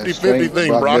 50-50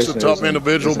 thing. Brock's a tough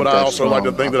individual, but I also like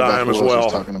to think that I am as well.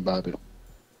 Talking about it,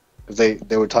 because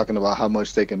they were talking about how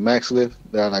much they can max lift.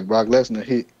 They're like Brock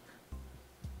Lesnar.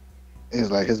 He's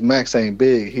like his max ain't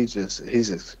big. He's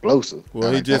explosive.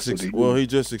 Well, he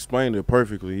just explained it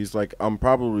perfectly. He's like, I'm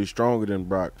probably stronger than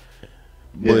Brock,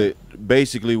 but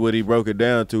basically what he broke it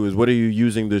down to is, what are you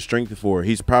using the strength for?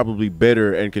 He's probably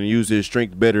better and can use his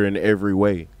strength better in every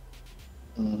way.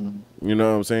 Mm-hmm. You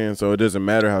know what I'm saying? So it doesn't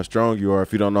matter how strong you are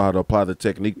if you don't know how to apply the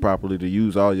technique properly to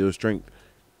use all your strength.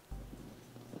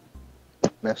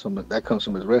 That comes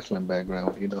from his wrestling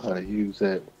background. You know how to use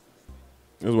that.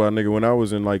 That's why, nigga, when I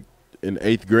was in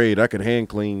 8th grade, I could hand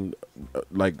clean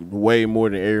like way more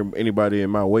than anybody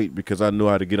in my weight, because I knew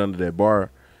how to get under that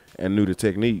bar and knew the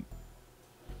technique.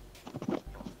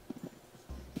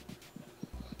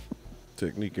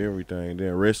 Technique, everything.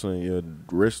 Then wrestling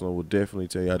will definitely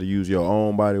tell you how to use your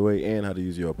own body weight and how to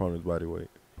use your opponent's body weight.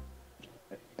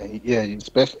 And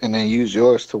and then use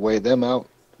yours to weigh them out.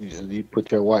 You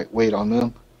put your weight on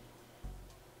them.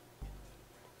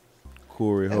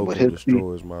 Corey Hogan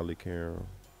destroys Molly Carroll.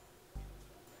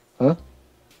 Huh?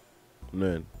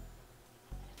 None.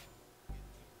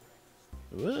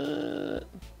 What?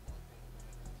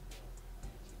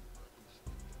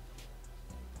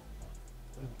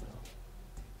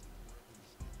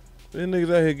 Them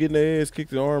niggas out here getting their ass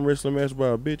kicked in an arm wrestling match by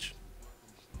a bitch.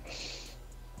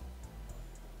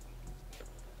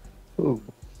 Ooh.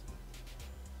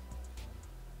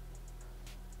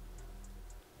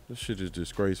 This shit is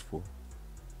disgraceful.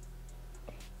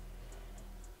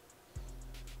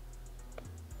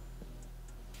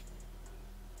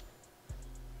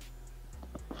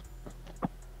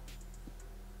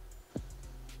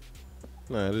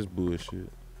 Nah, this bullshit.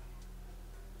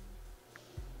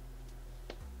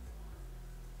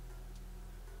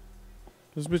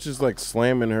 This bitch is like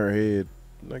slamming her head.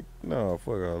 Like, no,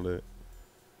 fuck all that.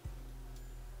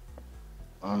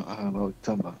 I don't know what you're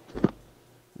talking about.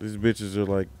 These bitches are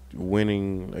like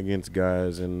winning against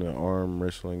guys in the arm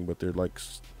wrestling, but they're like,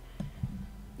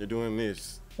 they're doing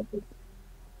this.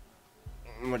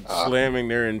 Like slamming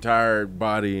their entire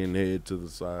body and head to the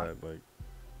side, like,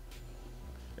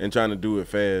 and trying to do it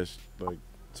fast, like,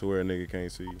 to where a nigga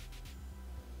can't see.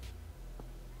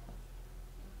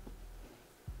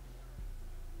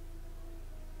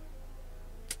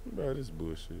 Bro, this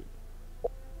bullshit.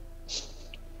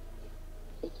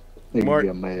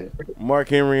 Mark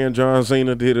Henry and John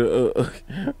Cena did a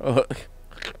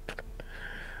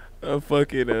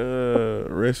fucking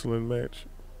wrestling match,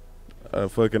 a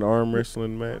fucking arm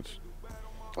wrestling match.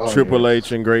 Oh, Triple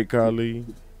H and Great Khali.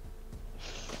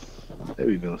 They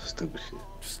be doing stupid shit.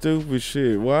 Stupid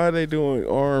shit. Why are they doing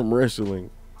arm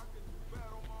wrestling?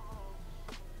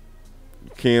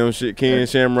 Ken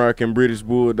Shamrock and British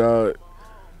Bulldog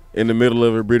in the middle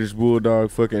of a British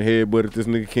Bulldog fucking headbutted this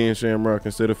nigga Ken Shamrock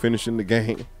instead of finishing the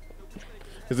game.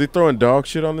 Is he throwing dog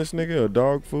shit on this nigga or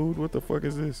dog food? What the fuck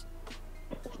is this?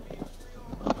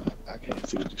 I can't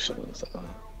see what you're showing us.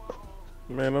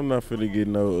 Man, I'm not finna get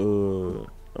no,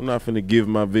 I'm not finna give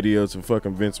my video to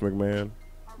fucking Vince McMahon.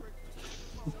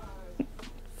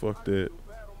 Fuck that.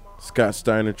 Scott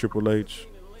Steiner, Triple H.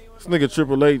 This nigga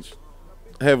Triple H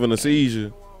having a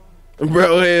seizure.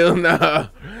 Bro, hell nah.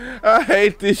 I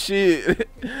hate this shit.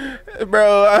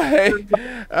 Bro,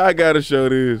 I gotta show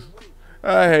this.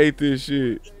 I hate this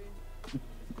shit.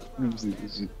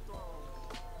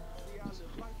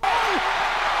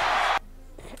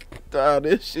 God,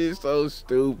 this shit's so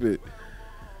stupid.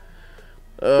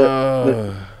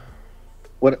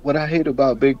 What I hate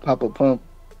about Big Papa Pump,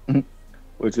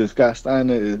 which is Scott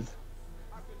Steiner, is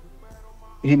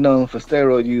he known for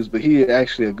steroid use, but he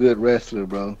actually a good wrestler,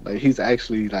 bro. Like he's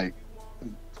actually like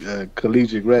a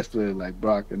collegiate wrestler, like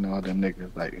Brock and all them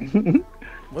niggas. Like,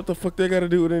 what the fuck they got to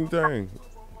do with anything?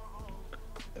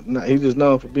 No, he's just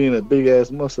known for being a big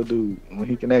ass muscle dude when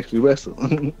he can actually wrestle.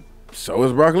 So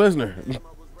is Brock Lesnar.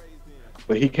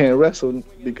 But he can't wrestle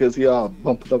because he all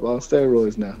bumped up on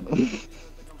steroids now.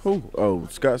 Who? Oh,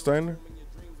 Scott Steiner?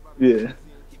 Yeah.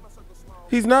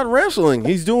 He's not wrestling.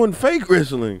 He's doing fake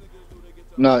wrestling.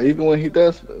 No, even when he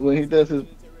does his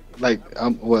like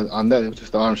well on that it was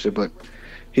just the arm shit, but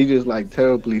he just like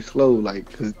terribly slow, like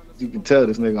because you can tell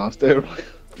this nigga on steroids.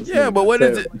 Yeah, but what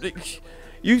is it?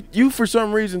 You for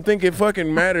some reason think it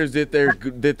fucking matters that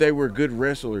they were good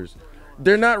wrestlers.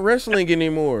 They're not wrestling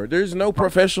anymore. There's no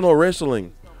professional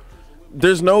wrestling.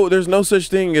 There's no such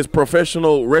thing as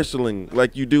professional wrestling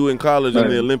like you do in college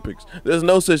and the Olympics. There's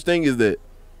no such thing as that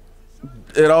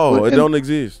at all. It don't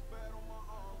exist.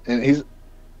 And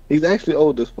he's actually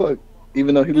old as fuck,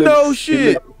 even though he looks. No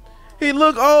shit. He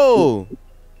look old.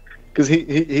 Cause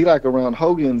he like around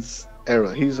Hogan's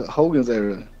era. He's Hogan's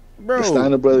era. Bro, the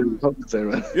Steiner brothers, Hogan's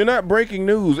era. You're not breaking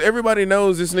news. Everybody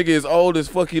knows this nigga is old as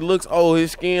fuck. He looks old.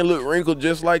 His skin look wrinkled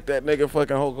just like that nigga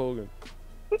fucking Hulk Hogan.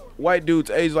 White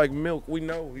dudes age like milk. We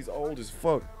know he's old as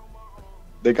fuck.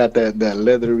 They got that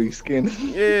leathery skin.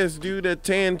 Yes, dude, that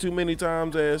tan too many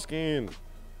times ass skin.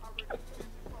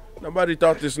 Nobody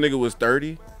thought this nigga was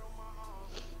 30.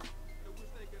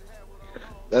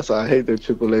 That's why I hate that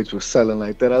Triple H was selling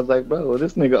like that. I was like, bro,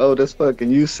 this nigga old as fuck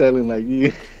and you selling like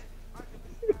you.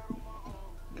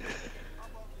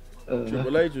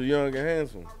 Triple H was young and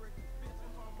handsome.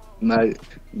 Nah,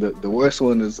 the worst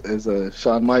one is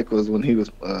Shawn Michaels when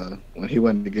he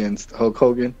went against Hulk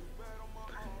Hogan.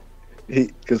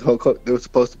 Because they were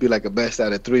supposed to be like a best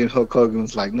out of 3, and Hulk Hogan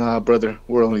was like, nah, brother,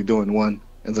 we're only doing 1.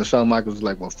 And so Shawn Michaels was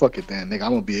like, well, fuck it then, nigga,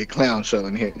 I'm gonna be a clown show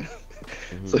in here.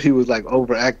 Mm-hmm. So he was like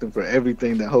overacting for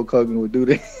everything that Hulk Hogan would do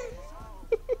to him.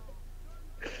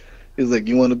 He's like,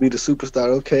 you want to be the superstar?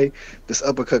 Okay, this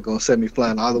uppercut gonna send me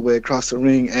flying all the way across the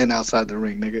ring and outside the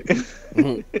ring, nigga.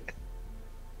 Mm-hmm.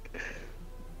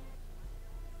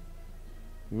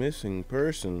 Missing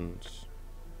persons.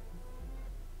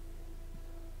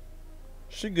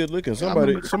 She good looking.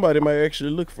 Somebody might actually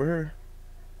look for her.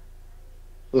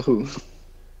 Who?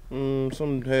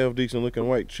 Some half decent looking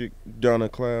white chick, Donna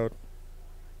Cloud.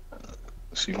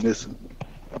 She missing.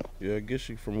 Yeah, I guess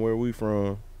she from where we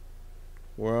from.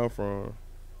 Where I'm from.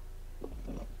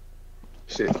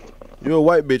 Shit. You a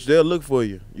white bitch, they'll look for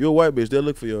you. You a white bitch, they'll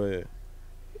look for your ass.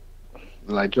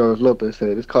 Like George Lopez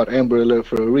said, it's called Amber Alert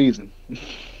for a reason.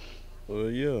 Well,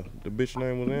 yeah, the bitch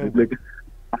name was Amber.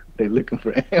 They looking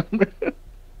for Amber.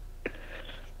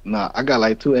 Nah, I got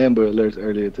like 2 Amber Alerts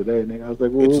earlier today, nigga. I was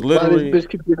like, well, why this bitch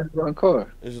keep getting in the wrong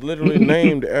car? It's literally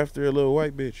named after a little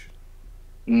white bitch.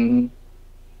 Mm-hmm.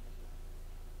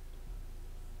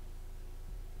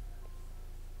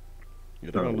 Yeah,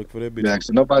 they gonna look for that bitch. Yeah,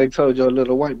 so nobody told your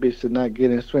little white bitch to not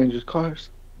get in strangers' cars.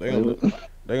 They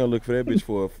gonna look for that bitch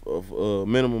for a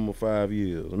minimum of 5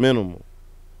 years. Minimum.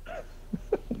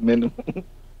 Minimum.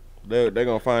 They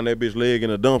gonna find that bitch leg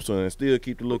in a dumpster and still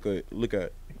keep the look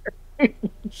at.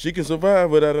 She can survive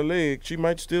without a leg. She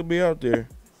might still be out there.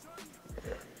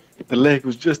 The leg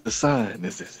was just a sign.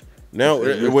 Now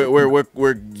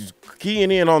we're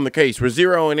keying in on the case. We're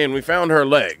zeroing in. We found her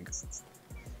leg.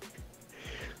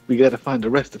 We gotta find the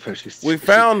rest of her. We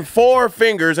found 4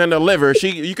 fingers and a liver.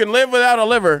 You can live without a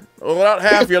liver, or without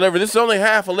half your liver. This is only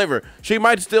half a liver. She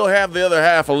might still have the other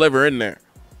half a liver in there.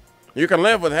 You can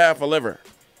live with half a liver.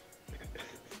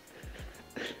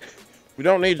 We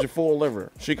don't need your full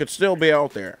liver. She could still be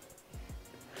out there.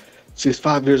 She's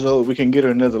 5 years old. We can get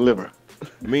her another liver.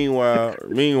 Meanwhile,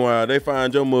 they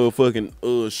find your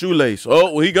motherfucking shoelace.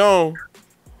 Oh, he gone.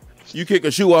 You kick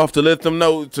a shoe off to let them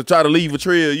know to try to leave a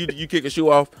trail. You kick a shoe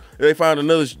off. They find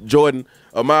another Jordan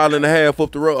 1.5 miles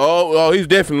up the road. Oh, he's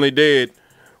definitely dead.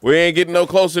 We ain't getting no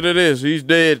closer to this. He's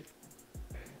dead.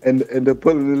 And they're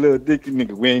pulling the little dicky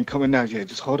nigga. We ain't coming out yet.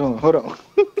 Just hold on.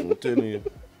 I'm telling you.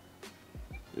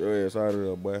 Your ass out of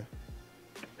there, boy.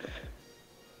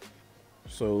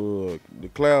 So the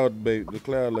cloud lady,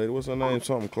 what's her name?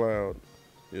 Something Cloud.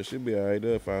 Yeah, she be alright.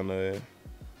 They'll find her ass.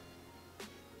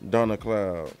 Donna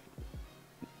Cloud.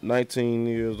 19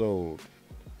 years old.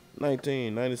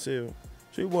 97.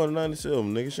 She born in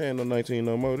 97, nigga. She ain't no 19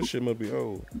 no more. This shit must be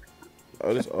old.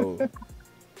 Oh, this old.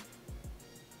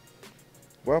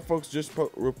 Why folks just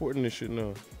reporting this shit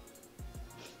now?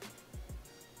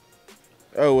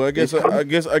 Oh, well, I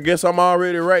guess I'm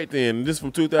already right then. This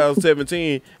from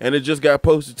 2017, and it just got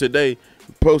posted today.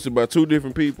 Posted by 2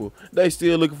 different people. They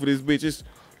still looking for this bitch. It's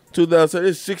 2007.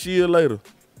 It's 6 years later.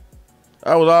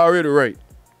 I was already right.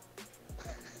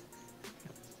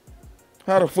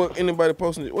 How the fuck anybody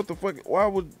posting it? What the fuck? Why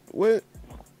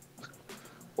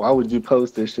would you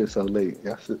post this shit so late?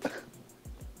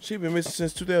 She been missing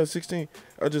since 2016.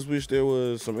 I just wish there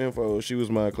was some info. She was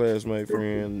my classmate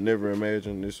friend. Never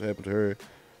imagined this happened to her.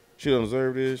 She don't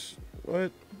deserve this.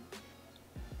 What?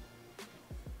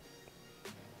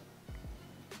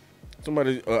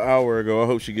 Somebody an hour ago. I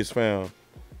hope she gets found.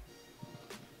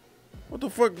 What the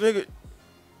fuck, nigga?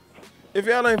 If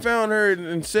y'all ain't found her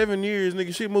in 7 years,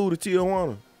 nigga, she moved to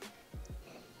Tijuana.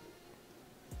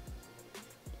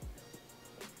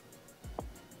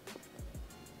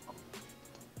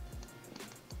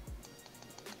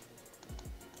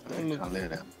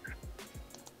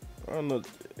 I don't know.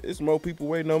 It's more people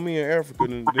waiting on me in Africa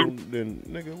than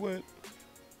nigga, what?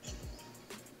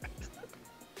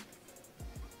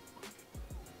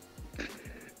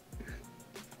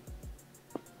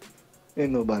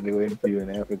 Ain't nobody waiting for you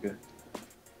in Africa.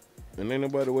 And ain't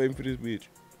nobody waiting for this bitch.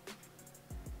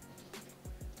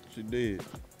 She dead.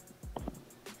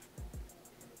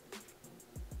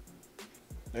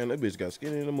 Man, that bitch got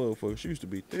skinny in the motherfucker. She used to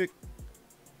be thick.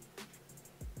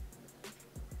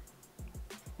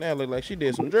 Now look like she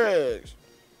did some drugs.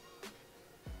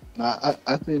 Nah,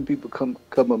 I think people come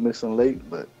up missing late,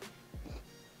 but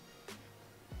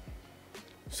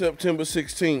September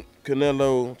 16th,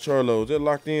 Canelo, Charlo. Is that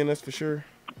locked in? That's for sure.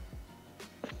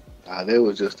 They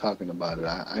was just talking about it.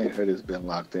 I ain't heard it's been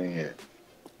locked in yet.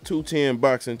 210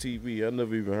 Boxing TV. I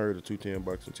never even heard of 210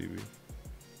 Boxing TV.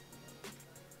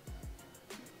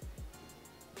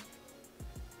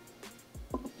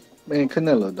 Man,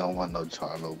 Canelo don't want no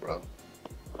Charlo, bro.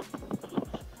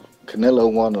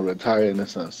 Canelo want to retire in the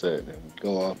sunset and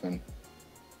go off and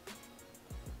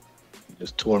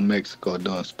just tour Mexico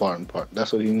doing Spartan Park.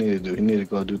 That's what he need to do. He need to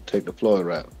go take the Floyd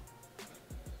route.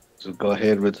 So go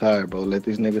ahead and retire, bro. Let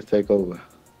these niggas take over.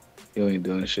 You ain't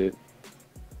doing shit.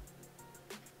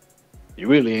 You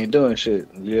really ain't doing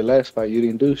shit. Your last fight, you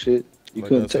didn't do shit. You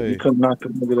couldn't knock the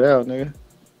nigga out, nigga.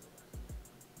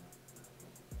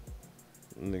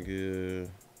 Nigga.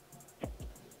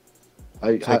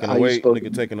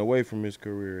 Taken away from his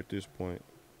career at this point.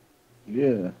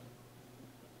 Yeah.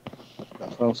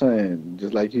 That's what I'm saying.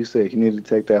 Just like you said, he need to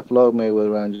take that Floyd Mayweather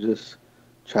around, just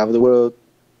travel the world,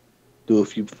 do a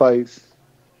few fights,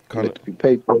 collect a few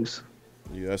papers.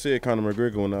 Yeah, I said Conor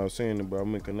McGregor when I was saying it, but I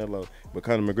meant Canelo. But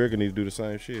Conor McGregor need to do the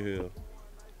same shit here.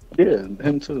 Yeah,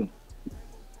 him too.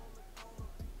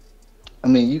 I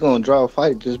mean, you gonna draw a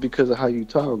fight just because of how you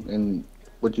talk and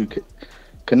what you.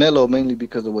 Canelo mainly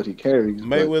because of what he carries.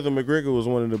 Mayweather McGregor was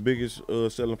one of the biggest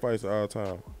selling fights of all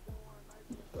time.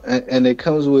 And it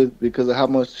comes with because of how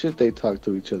much shit they talk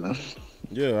to each other.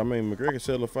 Yeah, I mean McGregor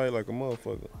sell a fight like a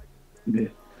motherfucker. Yeah,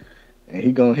 and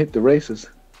he gonna hit the races.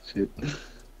 Shit.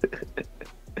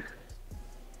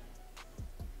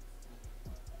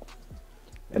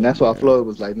 And that's why Floyd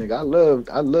was like, nigga,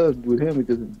 I loved with him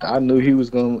because I knew he was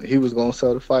gonna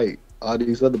sell the fight. All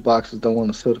these other boxers don't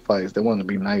want to sell the fights. They want to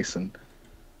be nice and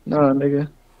nah, nigga,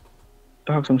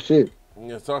 talk some shit.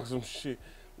 Yeah, talk some shit.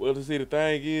 Well, to see, the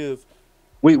thing is,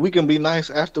 we can be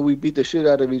nice after we beat the shit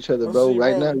out of each other, bro.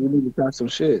 Right now, you need to talk some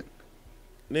shit.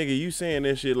 Nigga, you saying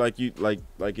that shit like you like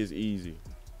it's easy.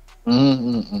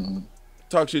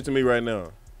 Talk shit to me right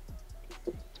now.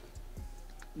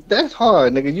 That's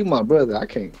hard, nigga. You my brother. I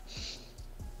can't.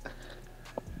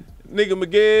 Nigga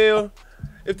Miguel,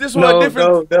 if this was a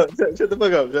different... No, shut the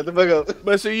fuck up. Shut the fuck up.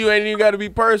 But see, you ain't even got to be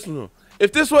personal.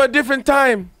 If this were a different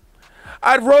time,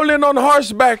 I'd roll in on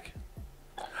horseback.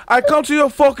 I'd come to your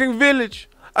fucking village.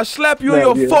 I'd slap you in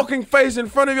your fucking face in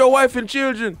front of your wife and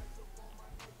children.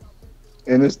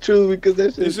 And it's true because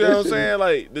that shit... You see what I'm saying?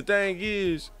 Like, the thing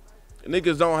is,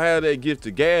 niggas don't have that gift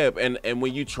to gab. And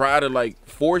when you try to, like,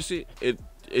 force it,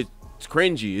 it's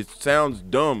cringy. It sounds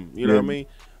dumb. You know what I mean?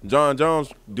 John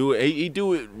Jones do it. He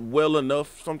do it well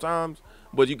enough sometimes,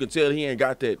 but you can tell he ain't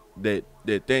got that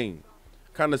thing.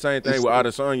 Kind of same thing with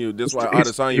Adesanya. That's why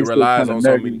Adesanya relies on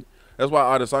so many. That's why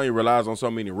Adesanya relies on so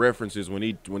many references when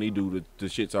he do the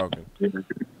shit talking.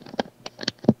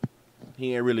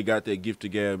 He ain't really got that gift to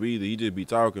gab either. He just be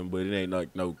talking, but it ain't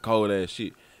like no cold ass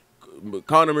shit.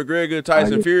 Conor McGregor,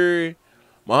 Tyson Fury,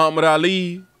 Muhammad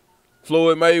Ali,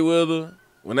 Floyd Mayweather.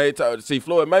 When they talk, see,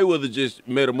 Floyd Mayweather just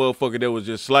met a motherfucker that was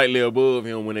just slightly above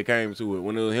him when it came to it.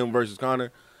 When it was him versus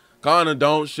Conor, Conor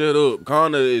don't shut up.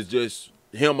 Conor is just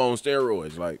him on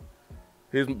steroids. Like,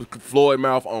 His Floyd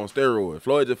mouth on steroids.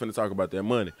 Floyd just finna talk about that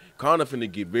money. Conor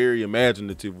finna get very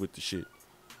imaginative with the shit.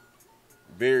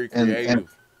 Very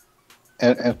creative.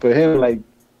 And for him, like,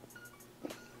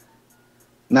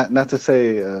 not to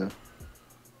say,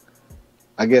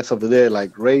 I guess over there,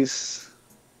 like race,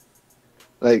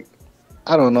 like,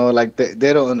 I don't know, like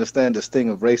they don't understand the sting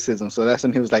of racism. So that's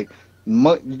when he was like,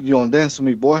 "You gonna dance with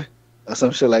me, boy," or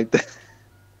some shit like that.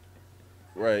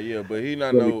 Right, yeah, but he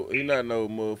not no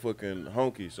motherfucking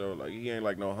honky. So like he ain't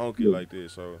like no honky like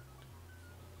this. So,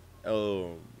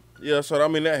 yeah. So I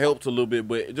mean that helps a little bit,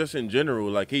 but just in general,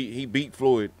 like he beat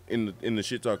Floyd in the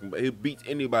shit talking. But he beats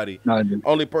anybody.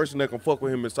 Only person that can fuck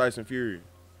with him is Tyson Fury.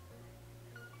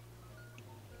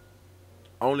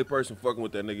 Only person fucking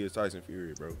with that nigga is Tyson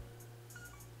Fury, bro.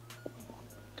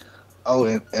 Oh,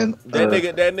 and that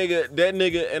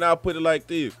nigga, and I'll put it like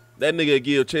this: that nigga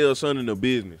give Chael Sonnen the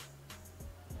business.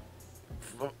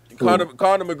 Conor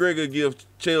McGregor give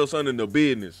Chael Sonnen the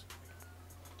business.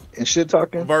 And shit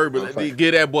talking verbally,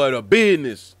 get that boy the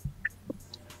business.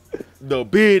 The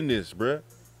business, bruh.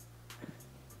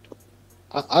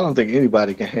 I don't think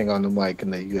anybody can hang on the mic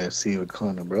in the UFC with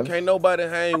Conor, bro. Can't nobody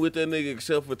hang with that nigga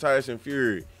except for Tyson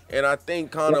Fury. And I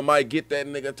think Conor might get that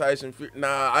nigga Tyson Fury.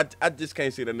 Nah, I just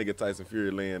can't see that nigga Tyson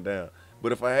Fury laying down.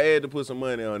 But if I had to put some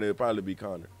money on it, it'd probably be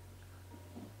Conor.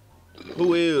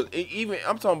 Who is, even,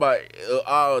 I'm talking about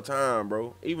all time,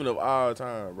 bro. Even of all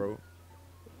time, bro.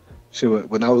 Shit,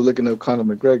 when I was looking up Conor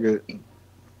McGregor,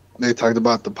 they talked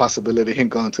about the possibility of him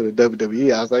going to the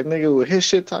WWE. I was like, nigga, with his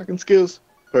shit talking skills,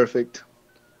 perfect.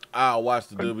 I'll watch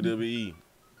the WWE.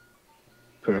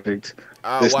 Perfect.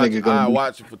 I'll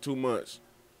watch it for 2 months.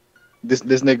 This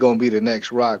nigga gonna be the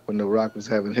next Rock when the Rock was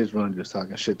having his run just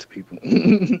talking shit to people.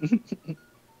 The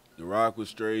Rock was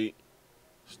straight.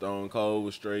 Stone Cold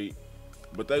was straight.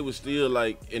 But they was still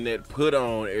like in that put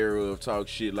on era of talk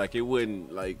shit. Like it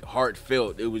wasn't like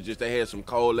heartfelt. It was just they had some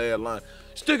cold ass line.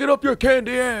 Stick it up your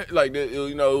candy ass. Like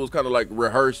you know, it was kind of like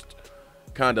rehearsed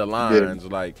kind of lines. Yeah.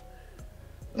 Like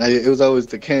it was always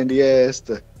the candy ass,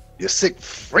 you sick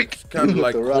freak. Kind of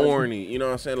like corny. You know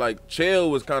what I'm saying? Like Chael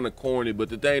was kind of corny, but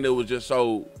the thing that was just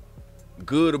so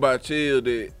good about Chael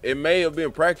that it may have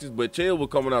been practiced, but Chael was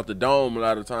coming out the dome a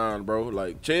lot of times, bro.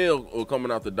 Like Chael was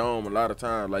coming out the dome a lot of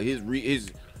times. Like his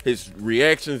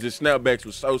reactions, his snapbacks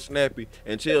was so snappy,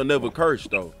 and Chael never cursed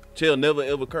though. Chael never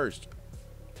ever cursed.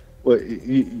 Well,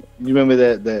 you remember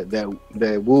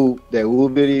that woo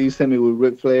video you sent me with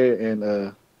Ric Flair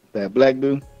and that black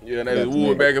dude? Yeah, and they was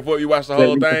wooing back and forth. You watched the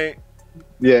whole thing?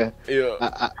 Yeah.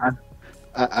 Yeah.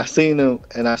 I seen him,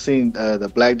 and I seen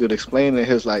the black dude explaining it.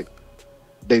 He was like,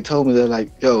 they told me, they're like,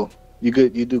 yo, you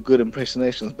do good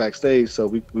impersonations backstage, so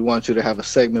we want you to have a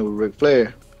segment with Ric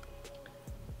Flair.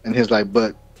 And he's like,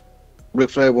 but Ric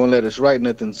Flair won't let us write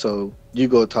nothing, so you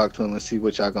go talk to him and see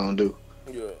what y'all gonna do.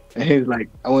 Yeah. And he's like,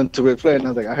 I went to Ric Flair and I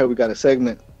was like, I heard we got a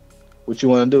segment. What you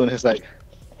want to do? And he's like,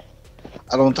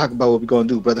 I don't talk about what we're gonna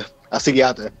do, brother. I'll see you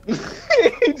out there.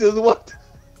 He just walked.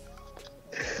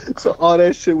 So all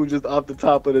that shit was just off the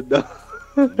top of the dome.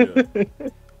 Yeah.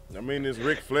 I mean, it's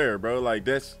Ric Flair, bro. Like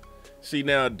that's the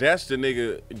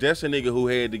nigga who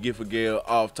had the gift of gab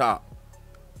off top.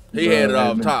 He had it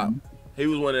off top. He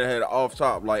was one that had it off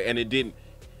top, like, and it didn't.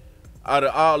 Out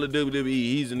of all the WWE,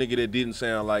 he's the nigga that didn't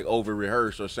sound like over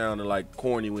rehearsed or sounding like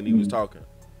corny when he was talking.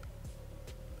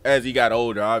 As he got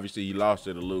older, obviously he lost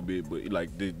it a little bit, but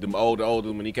like the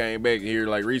older when he came back here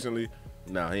like recently,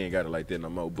 nah, he ain't got it like that no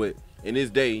more. But in his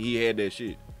day, he had that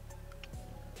shit.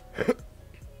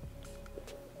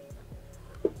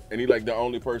 And he like the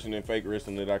only person in fake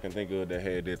wrestling that I can think of that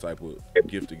had that type of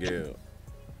gift of gab.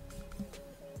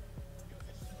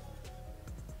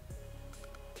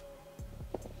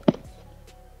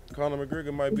 Conor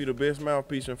McGregor might be the best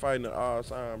mouthpiece in fighting of all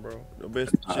time, bro. The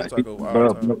best shit talker of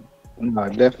all time. No,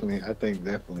 definitely. I think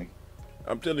definitely.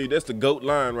 I'm telling you, that's the GOAT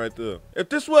line right there. If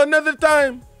this were another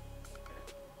time,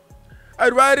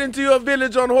 I'd ride into your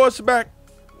village on horseback,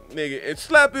 nigga, and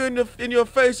slap you in your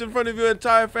face in front of your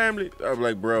entire family. I'm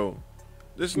like, bro,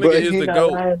 this nigga is the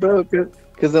GOAT. Lying, bro,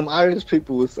 cause them Irish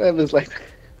people was savage like that.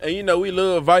 And you know we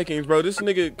love Vikings, bro. This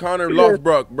nigga Conor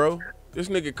Lothbrok, bro. This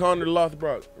nigga Conor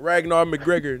Lothbrok, Ragnar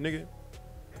McGregor, nigga.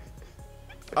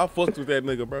 I fucked with that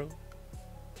nigga, bro.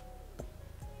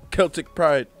 Celtic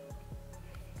pride.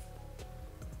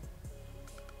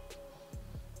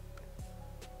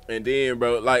 And then,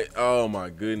 bro, like, oh my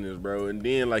goodness, bro. And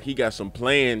then, like, he got some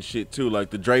planned shit too, like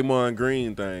the Draymond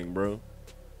Green thing, bro.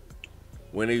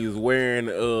 When he was wearing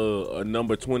a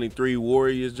number 23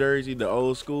 Warriors jersey, the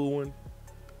old school one,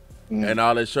 and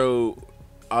all it showed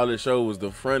was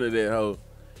the front of that hoe,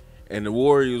 and the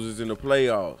Warriors was in the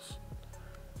playoffs.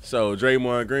 So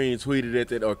Draymond Green tweeted at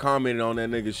that or commented on that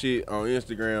nigga shit on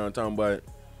Instagram talking about,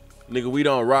 nigga, we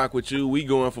don't rock with you. We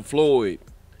going for Floyd.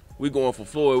 We going for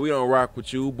Floyd. We don't rock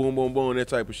with you. Boom, boom, boom, that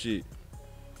type of shit.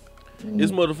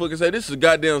 This motherfucker say, this is a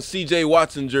goddamn CJ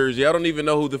Watson jersey. I don't even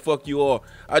know who the fuck you are.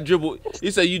 He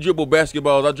said you dribble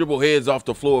basketballs. I dribble heads off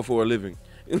the floor for a living.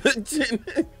 You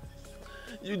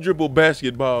dribble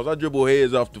basketballs. I dribble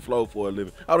heads off the floor for a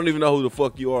living. I don't even know who the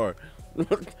fuck you are.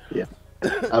 Yeah.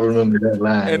 I remember that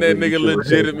line. And that nigga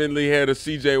legitimately had a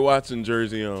CJ Watson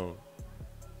jersey on.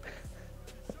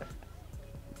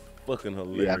 Fucking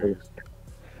hilarious.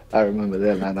 Yeah, I remember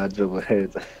that line. I dribble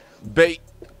heads. Bait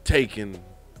taken.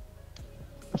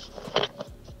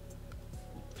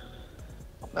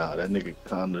 Nah, that nigga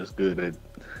Connor's good at.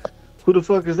 Who the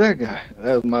fuck is that guy?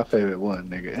 That was my favorite one,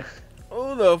 nigga.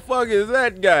 Who the fuck is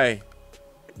that guy?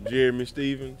 Jeremy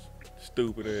Stevens.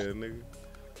 Stupid ass nigga.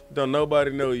 Don't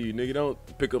nobody know you, nigga.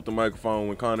 Don't pick up the microphone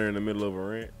when Connor in the middle of a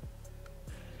rant.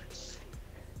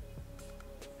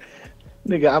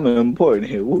 Nigga, I'm important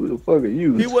here. Who the fuck are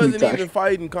you? He wasn't even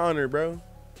fighting Connor, bro.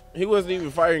 He wasn't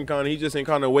even fighting Connor. He just in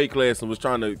Connor weight class and was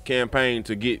trying to campaign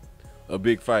to get a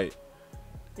big fight.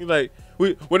 He's like,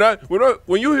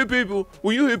 when you hit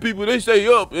people, they stay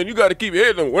up and you got to keep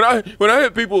hitting them. When I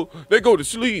hit people, they go to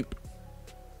sleep.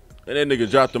 And that nigga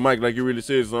dropped the mic like he really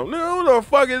said something. Nigga, who the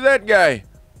fuck is that guy?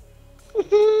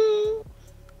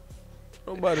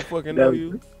 Nobody fucking know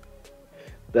you.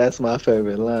 That's my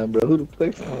favorite line, bro. Who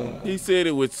the fuck? He said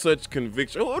it with such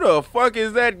conviction. Who the fuck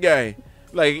is that guy?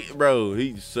 Like, bro,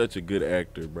 he's such a good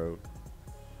actor, bro.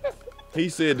 He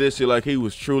said this shit like he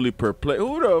was truly perplexed.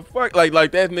 Who the fuck? Like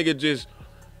that nigga just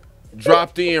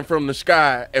dropped in from the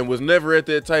sky and was never at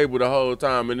that table the whole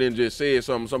time and then just said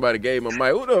something. Somebody gave him a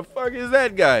mic. Who the fuck is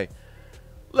that guy?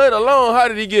 Let alone how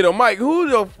did he get a mic? Who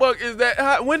the fuck is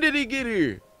that? When did he get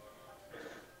here?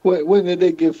 When did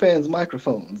they give fans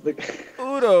microphones?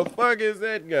 Who the fuck is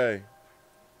that guy?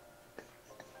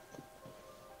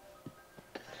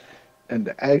 And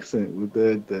the accent with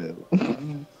the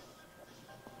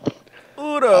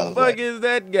Who the fuck is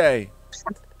that guy?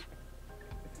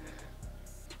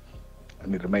 I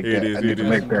need to make Here that. I need to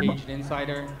make that.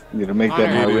 Insider. I need to make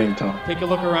that my ringtone. Take a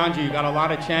look around you. You got a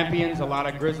lot of champions, a lot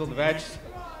of grizzled vets.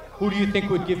 Who do you think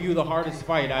would give you the hardest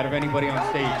fight out of anybody on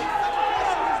stage?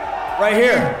 Right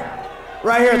here.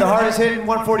 Right here, the hardest hitting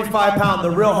 145 pound, the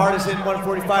real hardest hitting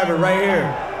 145er right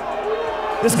here.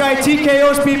 This guy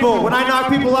TKOs people. When I knock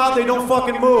people out, they don't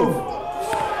fucking move.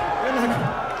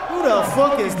 Who the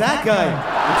fuck is that guy?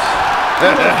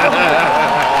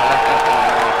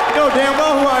 You know damn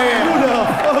well who I am. Who the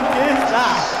fuck is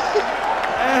that?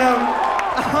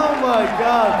 Oh my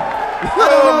god. Oh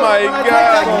my god. When I take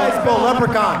that guy's belt,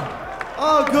 Leprechaun.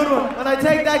 Oh, good one. When I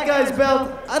take that guy's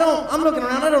belt, I'm looking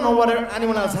around, I don't know what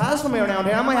anyone else has for me around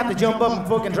here. I might have to jump up and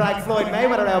fucking drag Floyd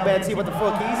Mayweather out bed and see what the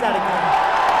fuck he's at again.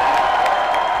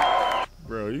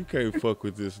 Bro, you can't fuck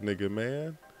with this nigga,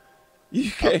 man. You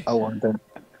can't. I want that.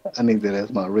 I need that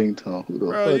as my ringtone. Who the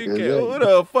Bro, fuck you is can't. that? Who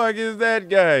the fuck is that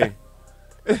guy?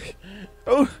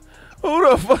 who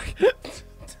the fuck?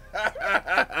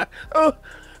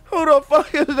 Who the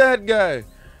fuck is that guy?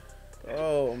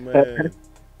 Oh man.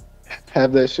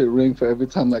 Have that shit ring for every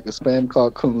time like a spam call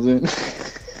comes in.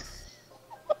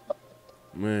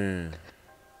 Man,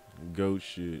 goat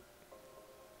shit.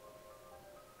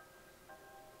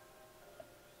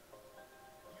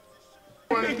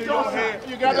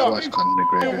 You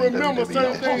gotta remember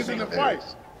certain things in the fight.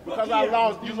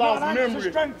 Because you lost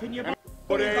memory.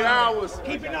 For the hours.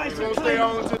 Keep it nice and clean.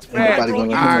 Nobody gonna let him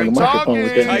on the microphone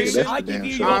with that nigga. That's I the give damn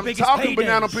you shit. your I'm biggest talking paydays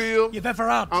banana peel. you've ever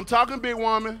had. I'm talking big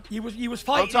woman. You was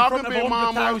fighting in talking front of big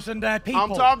mama. 100,000 people.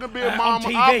 I'm talking big on mama.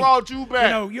 TV. I brought you back. You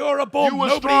know, you're a bum. You was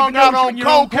Nobody strung even out knows you on in your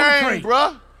own cocaine, country.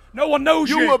 bruh. No one knows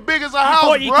you. You were big as a You house,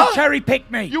 thought you bruh. could cherry pick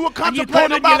me. You were and you contemplating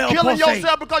couldn't, you about little killing pussy.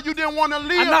 yourself because you didn't want to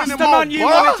live And that's anymore, the man you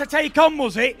bruh. wanted to take on,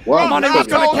 was it? Wow, The man who I was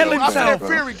going to told kill you. himself. I said,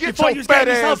 Fury, You get thought your you was fat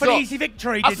getting yourself ass an up. easy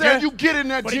victory, I did said, you? you get in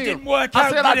that But gym. it didn't work I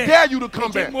out, said, I did it? dare you to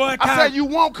come It didn't back. work I said, out. you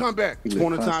won't come back. He Point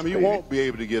in was time, he constipated. won't be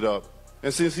able to get up.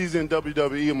 And since he's in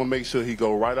WWE, I'm gonna make sure he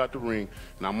go right out the ring,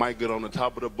 and I might get on the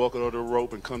top of the bucket of the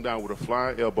rope and come down with a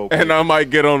flying elbow. And I might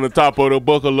get on the top of the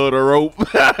buckle of the rope.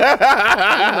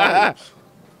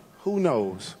 Who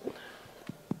knows?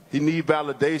 He needs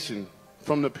validation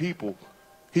from the people.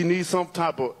 He needs some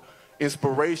type of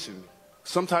inspiration,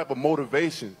 some type of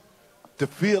motivation to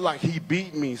feel like he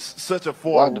beat me such a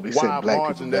far Why do we send wide black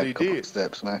margin people that he back a couple did.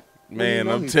 steps, man? Man, Well, you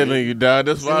know I'm he telling did. you, dog.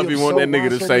 That's why I And be he wanting that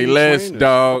was nigga so to say many less, trainers.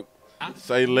 dog.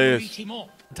 Say less. Beat him up.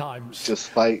 times. Just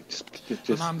fight. Just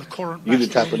And I'm the current you the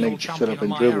best type of lineal nigga to shut champion up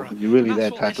and of my era. dribble. You really And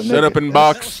that that's type what of this nigga. Shut up and little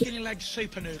box. skinny leg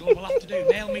super noodle will have to do.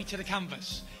 Nail me to the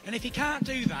canvas. And if he can't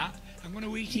do that, I'm going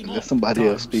to eat him Let up. somebody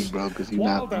else speak, bro, because you're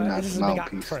not Wilder is the a big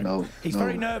mouthpiece. actor. No, He's no.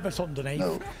 very nervous underneath.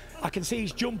 No. I can see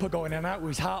his jumper going in and out with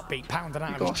his heartbeat pounding out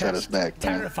You of his gonna set us chest. back,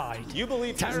 man. Terrified. You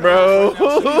believe terrified. Bro, Right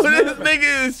now, so he's this nervous.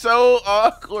 nigga is so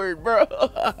awkward, bro.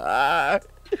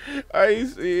 Are you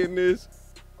seeing this?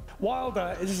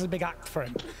 Wilder, this is a big act for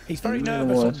him. He's very You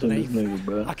nervous don't watch this underneath. nigga,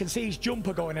 bro. I can see his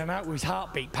jumper going in and out with his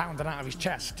heartbeat pounding out of his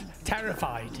chest.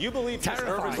 Terrified. You believe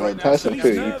terrified. Bro, Tyson He's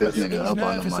Fury eat nervous. this nigga He's up on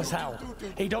the nervous mic. as hell.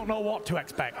 He don't know what to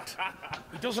expect.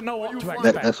 He doesn't know what to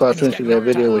expect. That's why I sent you that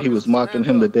video where he was mocking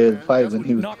him the day of the fight and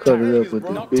he was covered up with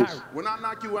this bitch. When I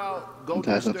knock you out, go And to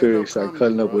the Tyson stand-up Fury started comedy,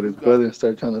 cutting up bro. with his brother and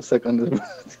started trying to suck on his brother.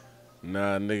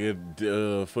 Nah,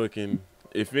 nigga, fucking.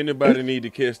 If anybody need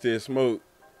to catch that smoke,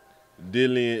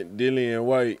 Dillian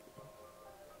White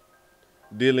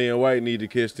need to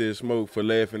catch that smoke for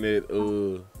laughing at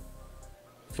that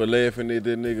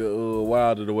nigga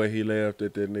Wilder the way he laughed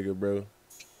at that nigga, bro.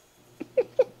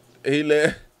 He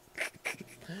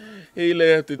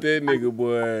laughed at that nigga,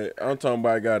 boy. I'm talking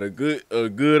about got a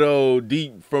good old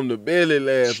deep from the belly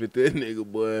laugh at that nigga,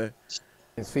 boy.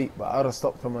 His feet, but I would have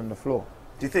stopped him on the floor.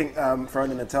 Do you think throwing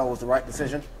in the towel was the right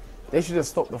decision? They should have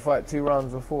stopped the fight 2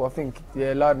 rounds before. I think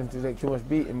they allowed him to take too much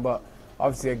beating, but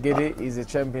obviously I get it. He's a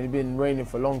champion. He's been reigning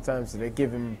for a long time, so they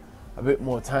give him a bit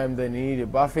more time than he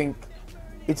needed. But I think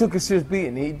he took a serious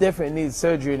beating. He definitely needs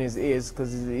surgery in his ears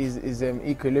because his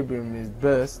equilibrium is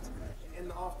burst. In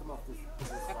the aftermath,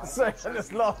 Sorry, I'm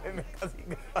just laughing because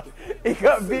he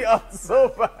got beat up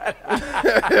so bad.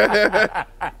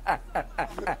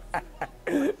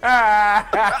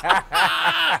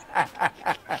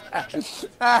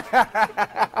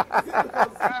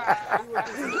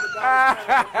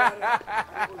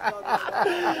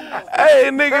 Hey,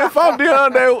 nigga, if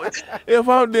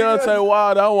I'm Deontay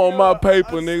Wilder, I want my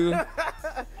paper, nigga.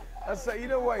 I said, you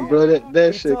know what? Bro,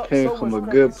 that shit came from a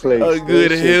good place. A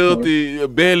good, That shit healthy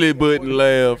belly button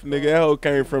laugh, nigga. That whole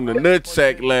came from the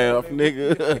nutsack laugh,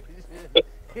 nigga.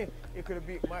 He could have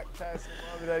beat Mike Tyson.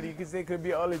 You could say he could have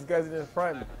beat all these guys in his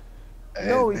prime. Hey,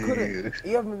 No, he nigga.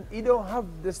 couldn't. He don't have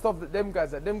the stuff that them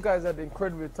guys had. Them guys had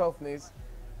incredible toughness,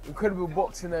 incredible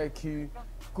boxing IQ,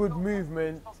 good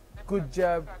movement, good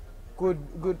jab, good.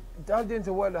 All Deontay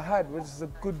Wilder had was just a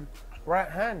good right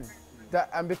hand.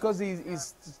 And because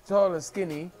he's tall and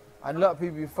skinny, and a lot of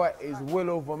people who fight is well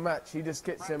overmatched, he just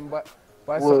gets him by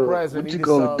surprise. What you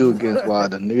gonna do against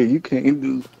Wilder, nigga? You can't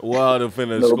do. Wilder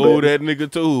finna No, school baby. that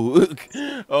nigga too.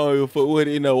 Oh, for what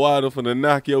you know, Wilder finna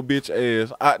knock your bitch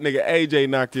ass. Nigga, AJ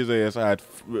knocked his ass out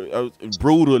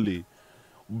brutally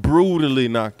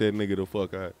knocked that nigga the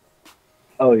fuck out.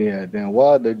 Oh yeah, then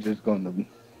Wilder just gonna.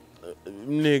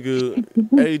 Nigga,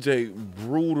 AJ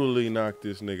brutally knocked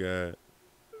this nigga out.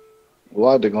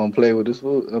 Wilder gonna play with his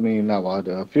food. I mean, not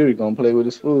Wilder. Fury gonna play with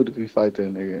his food if he fight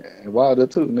that nigga. And Wilder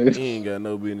too, nigga. He ain't got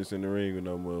no business in the ring with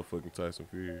no motherfucking Tyson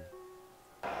Fury.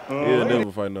 He'll never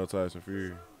fight no Tyson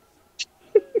Fury.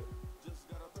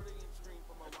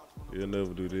 He'll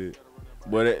never do that.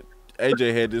 But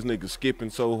AJ had this nigga skipping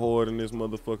so hard in this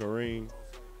motherfucking ring.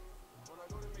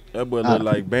 That boy look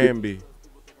like Bambi.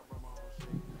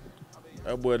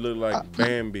 That boy look like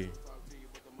Bambi.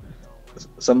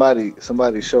 Somebody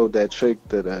showed that trick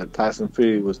that Tyson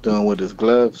Fury was doing with his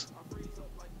gloves.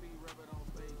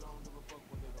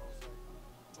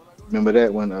 Remember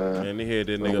that when Man, they had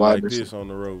that when nigga Wilder like this on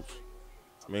the ropes.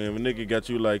 Man, if a nigga got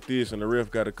you like this and the ref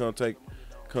gotta come take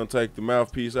the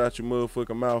mouthpiece out your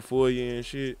motherfucking mouth for you and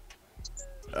shit.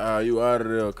 You out of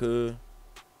there, cuz.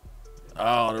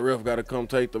 Oh, the ref gotta come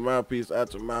take the mouthpiece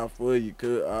out your mouth for you,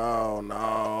 cuz. Oh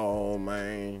no,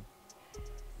 man.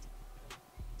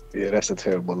 Yeah, that's a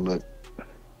terrible look.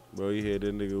 Bro, he had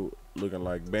that nigga looking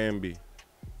like Bambi.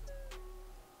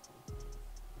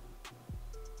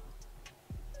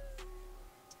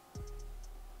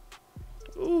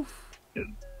 Oof.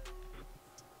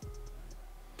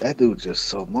 That dude just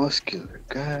so muscular.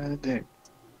 God damn.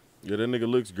 Yeah, that nigga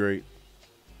looks great.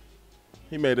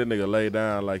 He made that nigga lay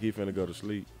down like he finna go to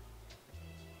sleep.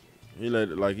 He let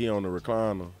it like he on the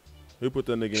recliner. He put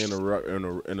that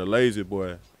nigga in the lazy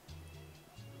boy.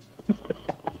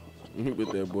 He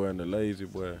put that boy in the lazy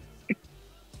boy.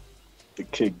 The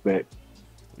kickback.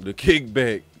 The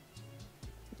kickback.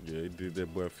 Yeah, he did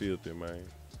that boy filthy, man.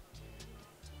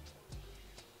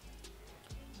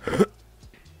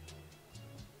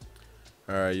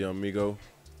 All right, young amigo.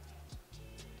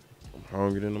 I'm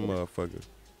hungry than a motherfucker.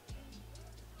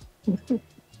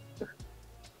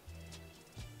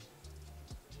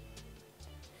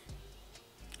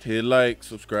 Hit like,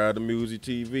 subscribe to MuZi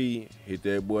TV. Hit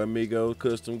that boy Migo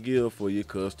Custom Gear for your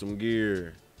custom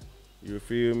gear. You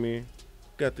feel me?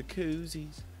 Got the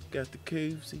koozies. Got the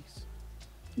koozies.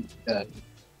 I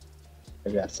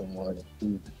got some more.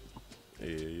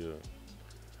 Yeah.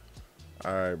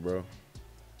 All right, bro.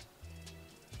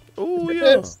 Oh,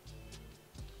 yeah.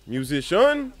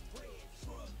 MuZiSeAN.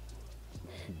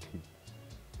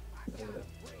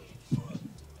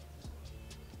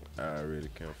 I already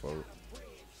can't follow.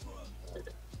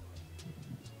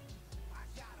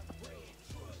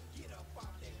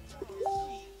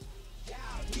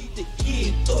 To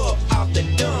get up off the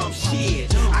dumb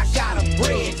shit. I got a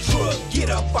bread truck, get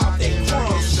up off that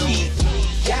crumb shit.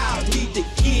 Y'all need to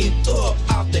get up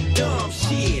off the dumb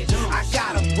shit. I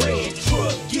got a bread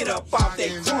truck, get up off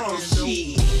that crumb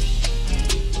shit.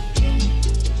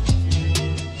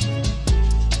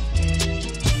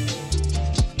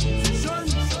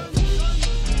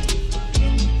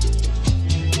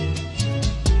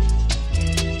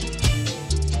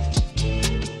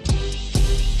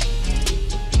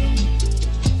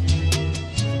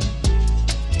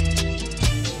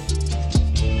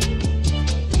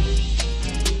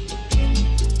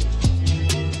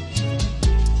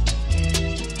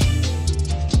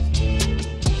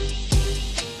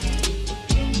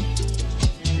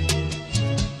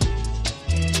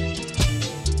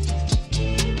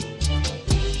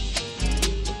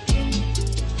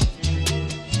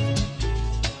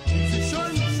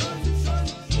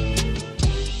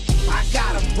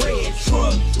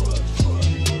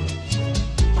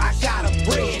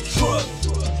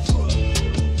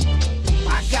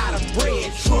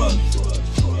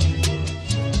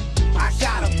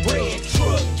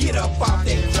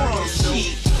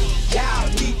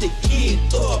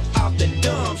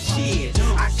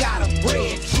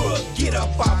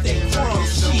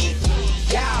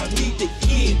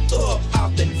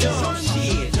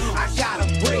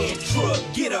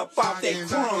 Off that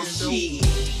crumb.